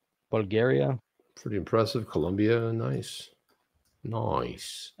 Bulgaria. Pretty impressive. Colombia, nice.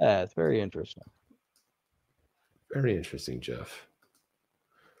 It's very interesting. Very interesting, Jeff.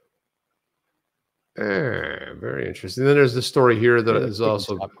 Very interesting. Then there's the story here that is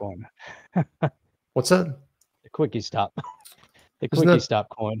also. What's that? The quickie stop. The quickie stop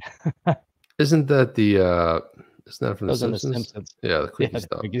coin. Isn't that the? Isn't that from the Simpsons? Yeah, the quickie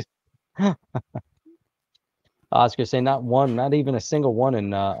stop. Oscar saying not even a single one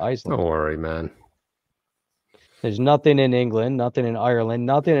in Iceland. Don't worry, man. There's nothing in England, nothing in Ireland,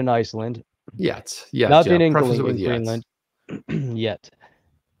 nothing in Iceland. Yet. Nothing in Greenland. Yet.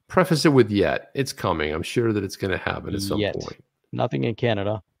 Preface it with yet. It's coming. I'm sure that it's going to happen at some point. Nothing in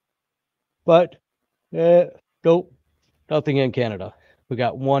Canada. But nope. Nothing in Canada. We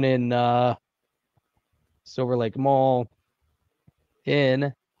got one in Silver Lake Mall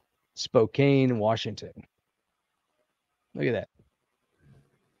in Spokane, Washington. Look at that.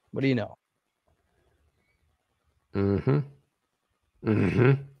 What do you know?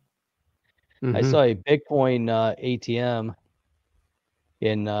 I saw a Bitcoin ATM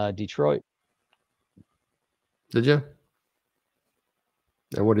in Detroit. Did you?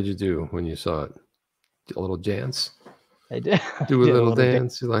 And what did you do when you saw it? A little dance? I did. Do a little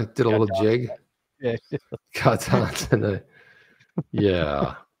dance? You did a little jig? Yeah. Got on tonight.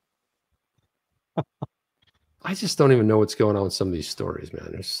 Yeah. I just don't even know what's going on with some of these stories, man.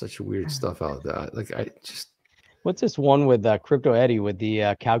 There's such weird stuff out there. What's this one with Crypto Eddie with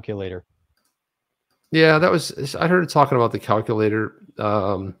the calculator? Yeah, I heard it talking about the calculator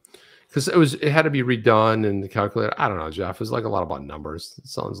because it had to be redone, and the calculator. I don't know, Jeff. It was like a lot about numbers. It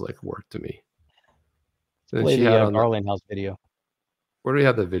sounds like work to me. And play the Garlinghouse video. Where do we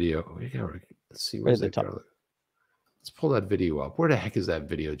have the video? Let's see. Where's the top? Let's pull that video up. Where the heck is that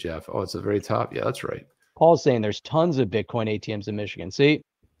video, Jeff? Oh, it's at the very top. Yeah, that's right. Paul's saying there's tons of Bitcoin ATMs in Michigan. See,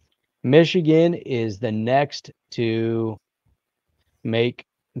 Michigan is the next to make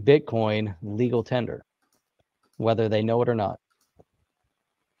Bitcoin legal tender, whether they know it or not.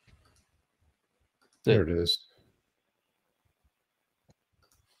 There it is.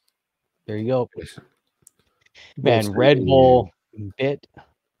 There you go. Bolt's Man, Red leading Bull bit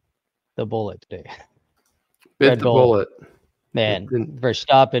the bullet today. Bit Red the Bull. bullet. Man,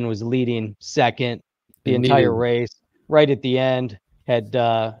 Verstappen was leading second the entire race. Right at the end, had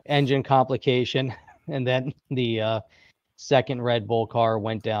engine complication, and then the second Red Bull car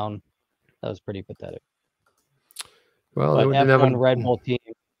went down. That was pretty pathetic. Well, but they didn't have F1 Red Bull team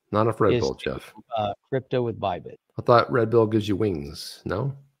not enough Red is Bull, Jeff. crypto with Bybit. I thought Red Bull gives you wings.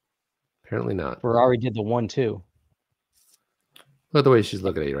 No, apparently not. Ferrari did the 1-2. Look at the way she's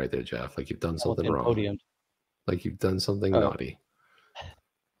looking at you right there, Jeff. Like you've done something wrong. Podium. Like you've done something naughty.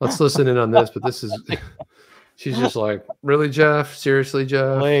 Let's listen in on this, but this is she's just like, really, Jeff? Seriously,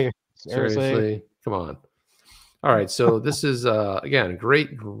 Jeff? Seriously? Come on. All right. So this is again,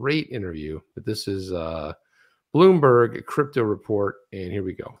 great interview. But this is Bloomberg crypto report, and here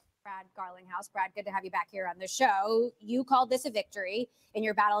we go. Brad Garlinghouse. Brad, good to have you back here on the show. You called this a victory in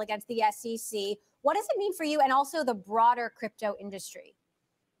your battle against the SEC. What does it mean for you and also the broader crypto industry?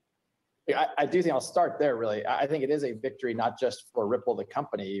 I do think I'll start there, really. I think it is a victory, not just for Ripple, the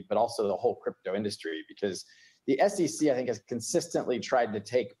company, but also the whole crypto industry, because the SEC, I think, has consistently tried to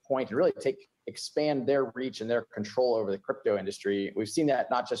take point and really expand their reach and their control over the crypto industry. We've seen that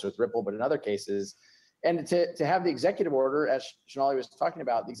not just with Ripple, but in other cases. And to have the executive order, as Sonali was talking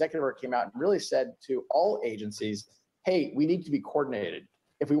about, the executive order came out and really said to all agencies, hey, we need to be coordinated.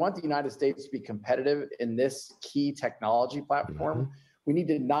 If we want the United States to be competitive in this key technology platform, we need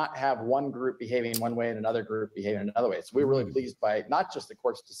to not have one group behaving one way and another group behaving another way. So we were really pleased by not just the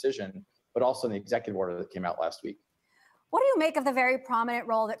court's decision, but also the executive order that came out last week. What do you make of the very prominent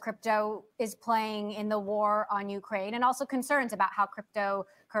role that crypto is playing in the war on Ukraine, and also concerns about how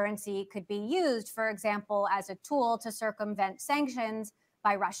cryptocurrency could be used, for example, as a tool to circumvent sanctions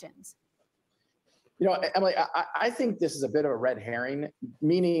by Russians? You know, Emily, I think this is a bit of a red herring,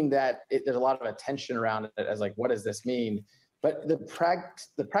 meaning that there's a lot of attention around it as like, what does this mean? But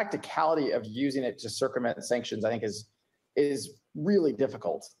the practicality of using it to circumvent sanctions, I think, is really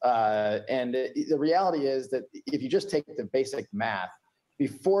difficult. And the reality is that if you just take the basic math,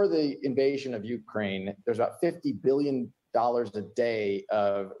 before the invasion of Ukraine, there's about $50 billion a day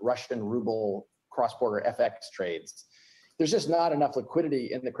of Russian ruble cross-border FX trades. There's just not enough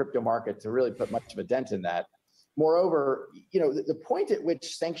liquidity in the crypto market to really put much of a dent in that. Moreover, you know, the point at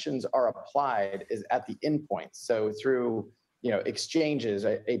which sanctions are applied is at the endpoint. So through, you know, exchanges,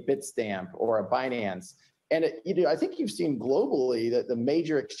 a Bitstamp or a Binance. And I think you've seen globally that the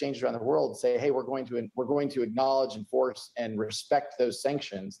major exchanges around the world say, hey, we're going to acknowledge, enforce, and respect those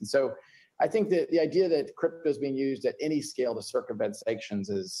sanctions. And so I think that the idea that crypto is being used at any scale to circumvent sanctions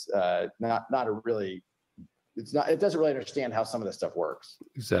is not a really, it doesn't really understand how some of this stuff works.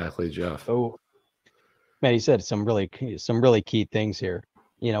 Exactly, Jeff. Oh, man, he said some really key things here.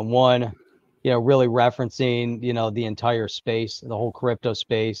 You know, one, you know, really referencing, you know, the entire space, the whole crypto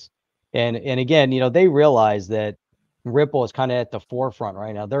space. And again, you know, they realize that Ripple is kind of at the forefront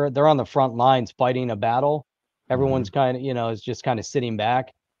right now. They're on the front lines fighting a battle. Everyone's kind of, you know, is just kind of sitting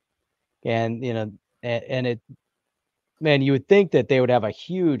back. And, you know, and it, man, you would think that they would have a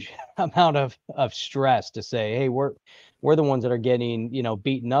huge amount of stress to say, hey, we're the ones that are getting, you know,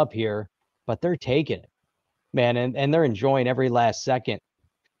 beaten up here, but they're taking it, man. And they're enjoying every last second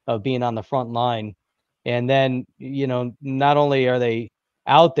of being on the front line. And then, you know, not only are they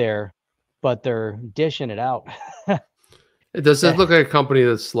out there, but they're dishing it out. Does it look like a company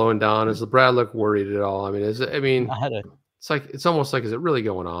that's slowing down? Does Brad look worried at all? I mean, it's like, it's almost like, is it really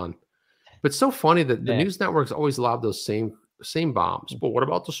going on? But it's so funny that the news networks always lob those same bombs. But what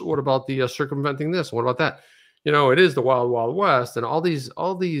about the circumventing this? What about that? You know, it is the wild, wild west, and all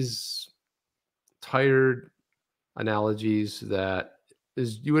these tired analogies that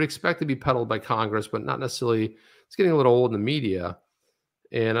you would expect to be peddled by Congress, but not necessarily. It's getting a little old in the media.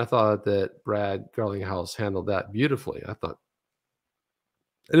 And I thought that Brad Garlinghouse handled that beautifully. I thought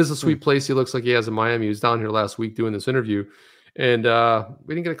it is a sweet place he looks like he has in Miami. He was down here last week doing this interview, and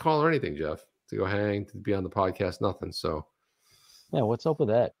we didn't get a call or anything, Jeff, to go hang, to be on the podcast, nothing. So, yeah, what's up with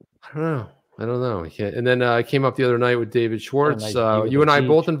that? I don't know. And then I came up the other night with David Schwartz. You and I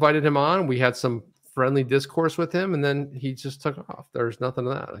both invited him on. We had some friendly discourse with him, and then he just took off. There's nothing to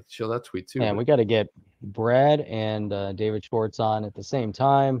that. I can show that tweet too. Yeah, we got to get Brad and David Schwartz on at the same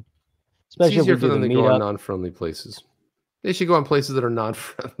time. Especially it's easier if we for them to go meetup. on non-friendly places. They should go on places that are not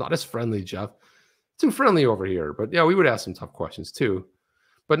as friendly, Jeff. Too friendly over here. But yeah, we would ask some tough questions too.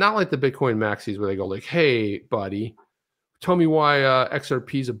 But not like the Bitcoin maxis where they go like, hey, buddy, tell me why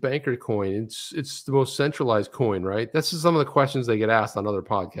XRP is a banker coin. It's the most centralized coin, right? That's just some of the questions they get asked on other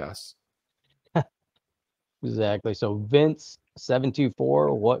podcasts. Exactly. So Vince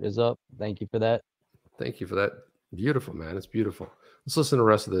 724, what is up? Thank you for that. Thank you for that. Beautiful, man. It's beautiful. Let's listen to the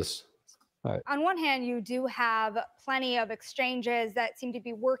rest of this. On one hand, you do have plenty of exchanges that seem to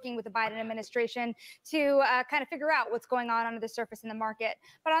be working with the Biden administration to kind of figure out what's going on under the surface in the market.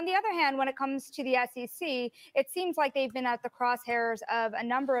 But on the other hand, when it comes to the SEC, it seems like they've been at the crosshairs of a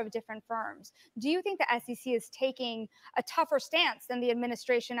number of different firms. Do you think the SEC is taking a tougher stance than the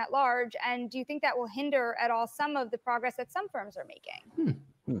administration at large? And do you think that will hinder at all some of the progress that some firms are making?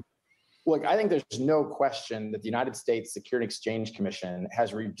 Look, I think there's no question that the United States Securities and Exchange Commission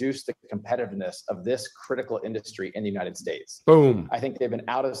has reduced the competitiveness of this critical industry in the United States. Boom. I think they've been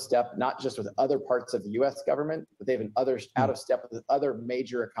out of step, not just with other parts of the US government, but they've been out of step with other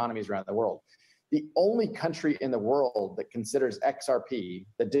major economies around the world. The only country in the world that considers XRP,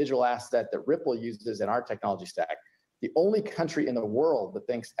 the digital asset that Ripple uses in our technology stack, the only country in the world that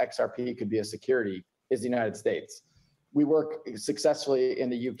thinks XRP could be a security is the United States. We work successfully in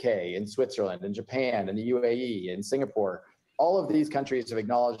the UK, in Switzerland, in Japan, in the UAE, in Singapore. All of these countries have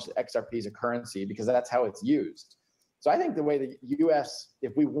acknowledged XRP as a currency because that's how it's used. So I think the way the US,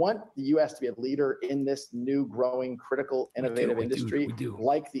 if we want the US to be a leader in this new growing critical innovative industry,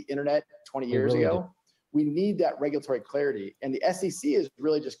 like the internet 20 years ago, we need that regulatory clarity. And the SEC is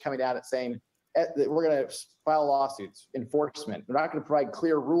really just coming out and saying that we're going to file lawsuits, enforcement. We're not going to provide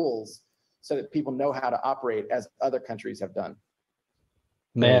clear rules so that people know how to operate as other countries have done.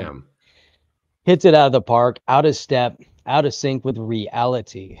 Man, hits it out of the park, out of step, out of sync with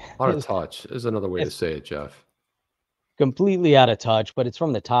reality. Out of touch is another way to say it, Jeff. Completely out of touch, but it's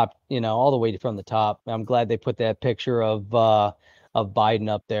from the top, all the way from the top. I'm glad they put that picture of Biden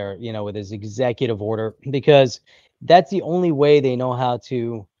up there, with his executive order, because that's the only way they know how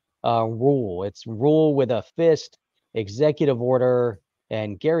to rule. It's rule with a fist, executive order,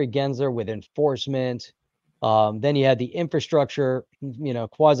 and Gary Gensler with enforcement. Then you had the infrastructure,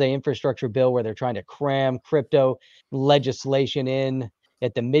 quasi-infrastructure bill where they're trying to cram crypto legislation in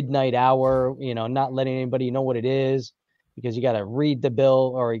at the midnight hour, not letting anybody know what it is, because you got to read the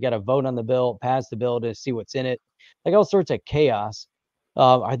bill or you got to vote on the bill, pass the bill to see what's in it, like all sorts of chaos.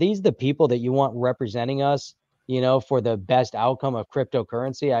 Are these the people that you want representing us, for the best outcome of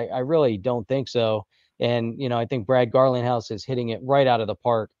cryptocurrency? I really don't think so. And, I think Brad Garlinghouse is hitting it right out of the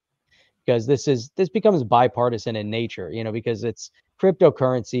park, because this becomes bipartisan in nature, because it's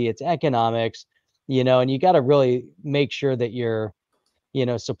cryptocurrency, it's economics, and you got to really make sure that you're,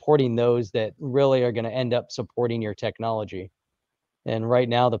 supporting those that really are going to end up supporting your technology. And right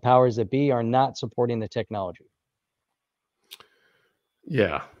now, the powers that be are not supporting the technology.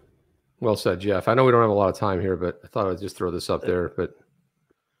 Yeah. Well said, Jeff. I know we don't have a lot of time here, but I thought I'd just throw this up there. But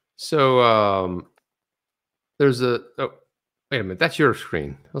so, there's a, oh, wait a minute, that's your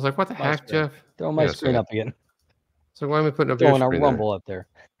screen. I was like, what the heck, Jeff? Throw my screen up again. So why am I putting up your screen? A Rumble up there.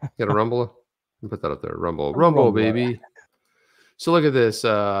 Got a Rumble? Put that up there. Rumble, baby. So look at this.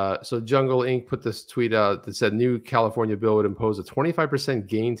 So Jungle Inc. put this tweet out that said new California bill would impose a 25%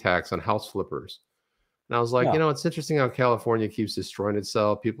 gain tax on house flippers. And I was like, it's interesting how California keeps destroying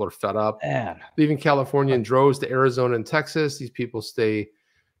itself. People are fed up. Leaving California in droves to Arizona and Texas. These people stay.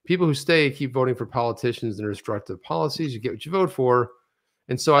 People who stay keep voting for politicians and their destructive policies. You get what you vote for.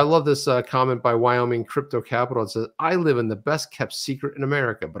 And so I love this comment by Wyoming Crypto Capital. It says, I live in the best kept secret in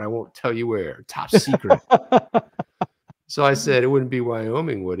America, but I won't tell you where. Top secret. So I said, it wouldn't be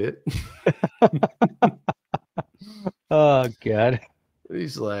Wyoming, would it? Oh, God.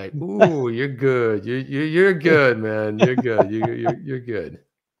 He's like, ooh, you're good. You're good, man. You're good. You're good.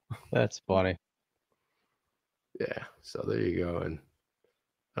 That's funny. Yeah. So there you go. And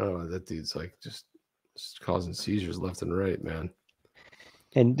I don't know, that dude's like just causing seizures left and right, man.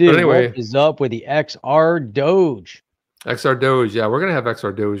 And dude, anyway, what is up with the XR Doge? XR Doge, yeah, we're gonna have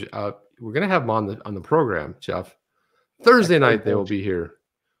XR Doge. We're gonna have them on the program, Jeff. Thursday night they will be here.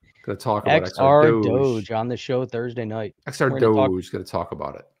 Gonna talk about XR Doge on the show Thursday night. XR Doge gonna talk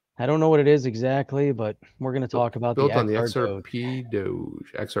about it. I don't know what it is exactly, but we're gonna talk about built on the XRP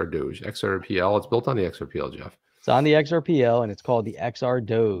Doge, XRPL. It's built on the XRPL, Jeff. It's on the XRPL and it's called the XR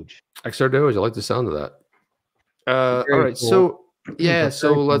Doge. XR Doge. I like the sound of that. All right, cool. So yeah,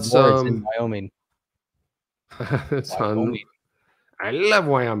 so let's in Wyoming. It's Wyoming. I love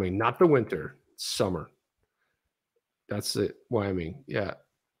Wyoming, not the winter, summer. That's it, Wyoming. Yeah,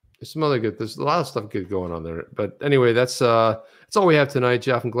 there's some other good. There's a lot of stuff good going on there. But anyway, that's all we have tonight,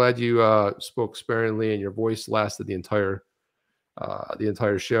 Jeff. I'm glad you spoke sparingly and your voice lasted the entire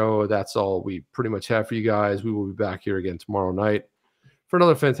show. That's all we pretty much have for you guys. We will be back here again tomorrow night for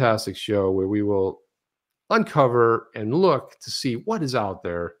another fantastic show where we will uncover and look to see what is out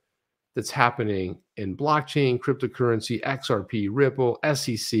there that's happening in blockchain, cryptocurrency, XRP, Ripple,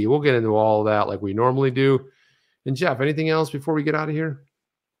 SEC. We'll get into all of that like we normally do. And Jeff, anything else before we get out of here?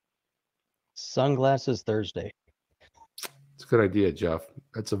 Sunglasses Thursday. It's a good idea, Jeff.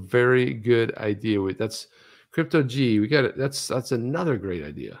 That's a very good idea. That's Crypto G. We got it. That's another great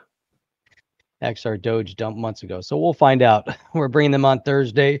idea. XR Doge dumped months ago. So we'll find out. We're bringing them on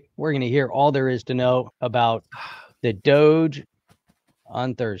Thursday. We're going to hear all there is to know about the Doge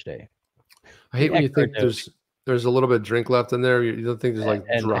on Thursday. I hate when you think there's a little bit of drink left in there. You don't think there's like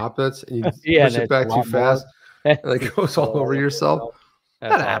droplets and you push it back too fast and it goes all over yourself.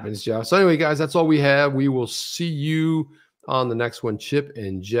 That happens, Jeff. So anyway, guys, that's all we have. We will see you on the next one. Chip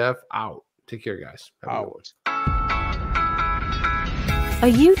and Jeff out. Take care, guys. Have a good one. Are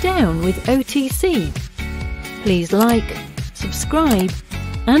you down with OTC? Please like, subscribe,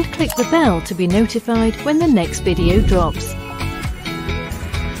 and click the bell to be notified when the next video drops.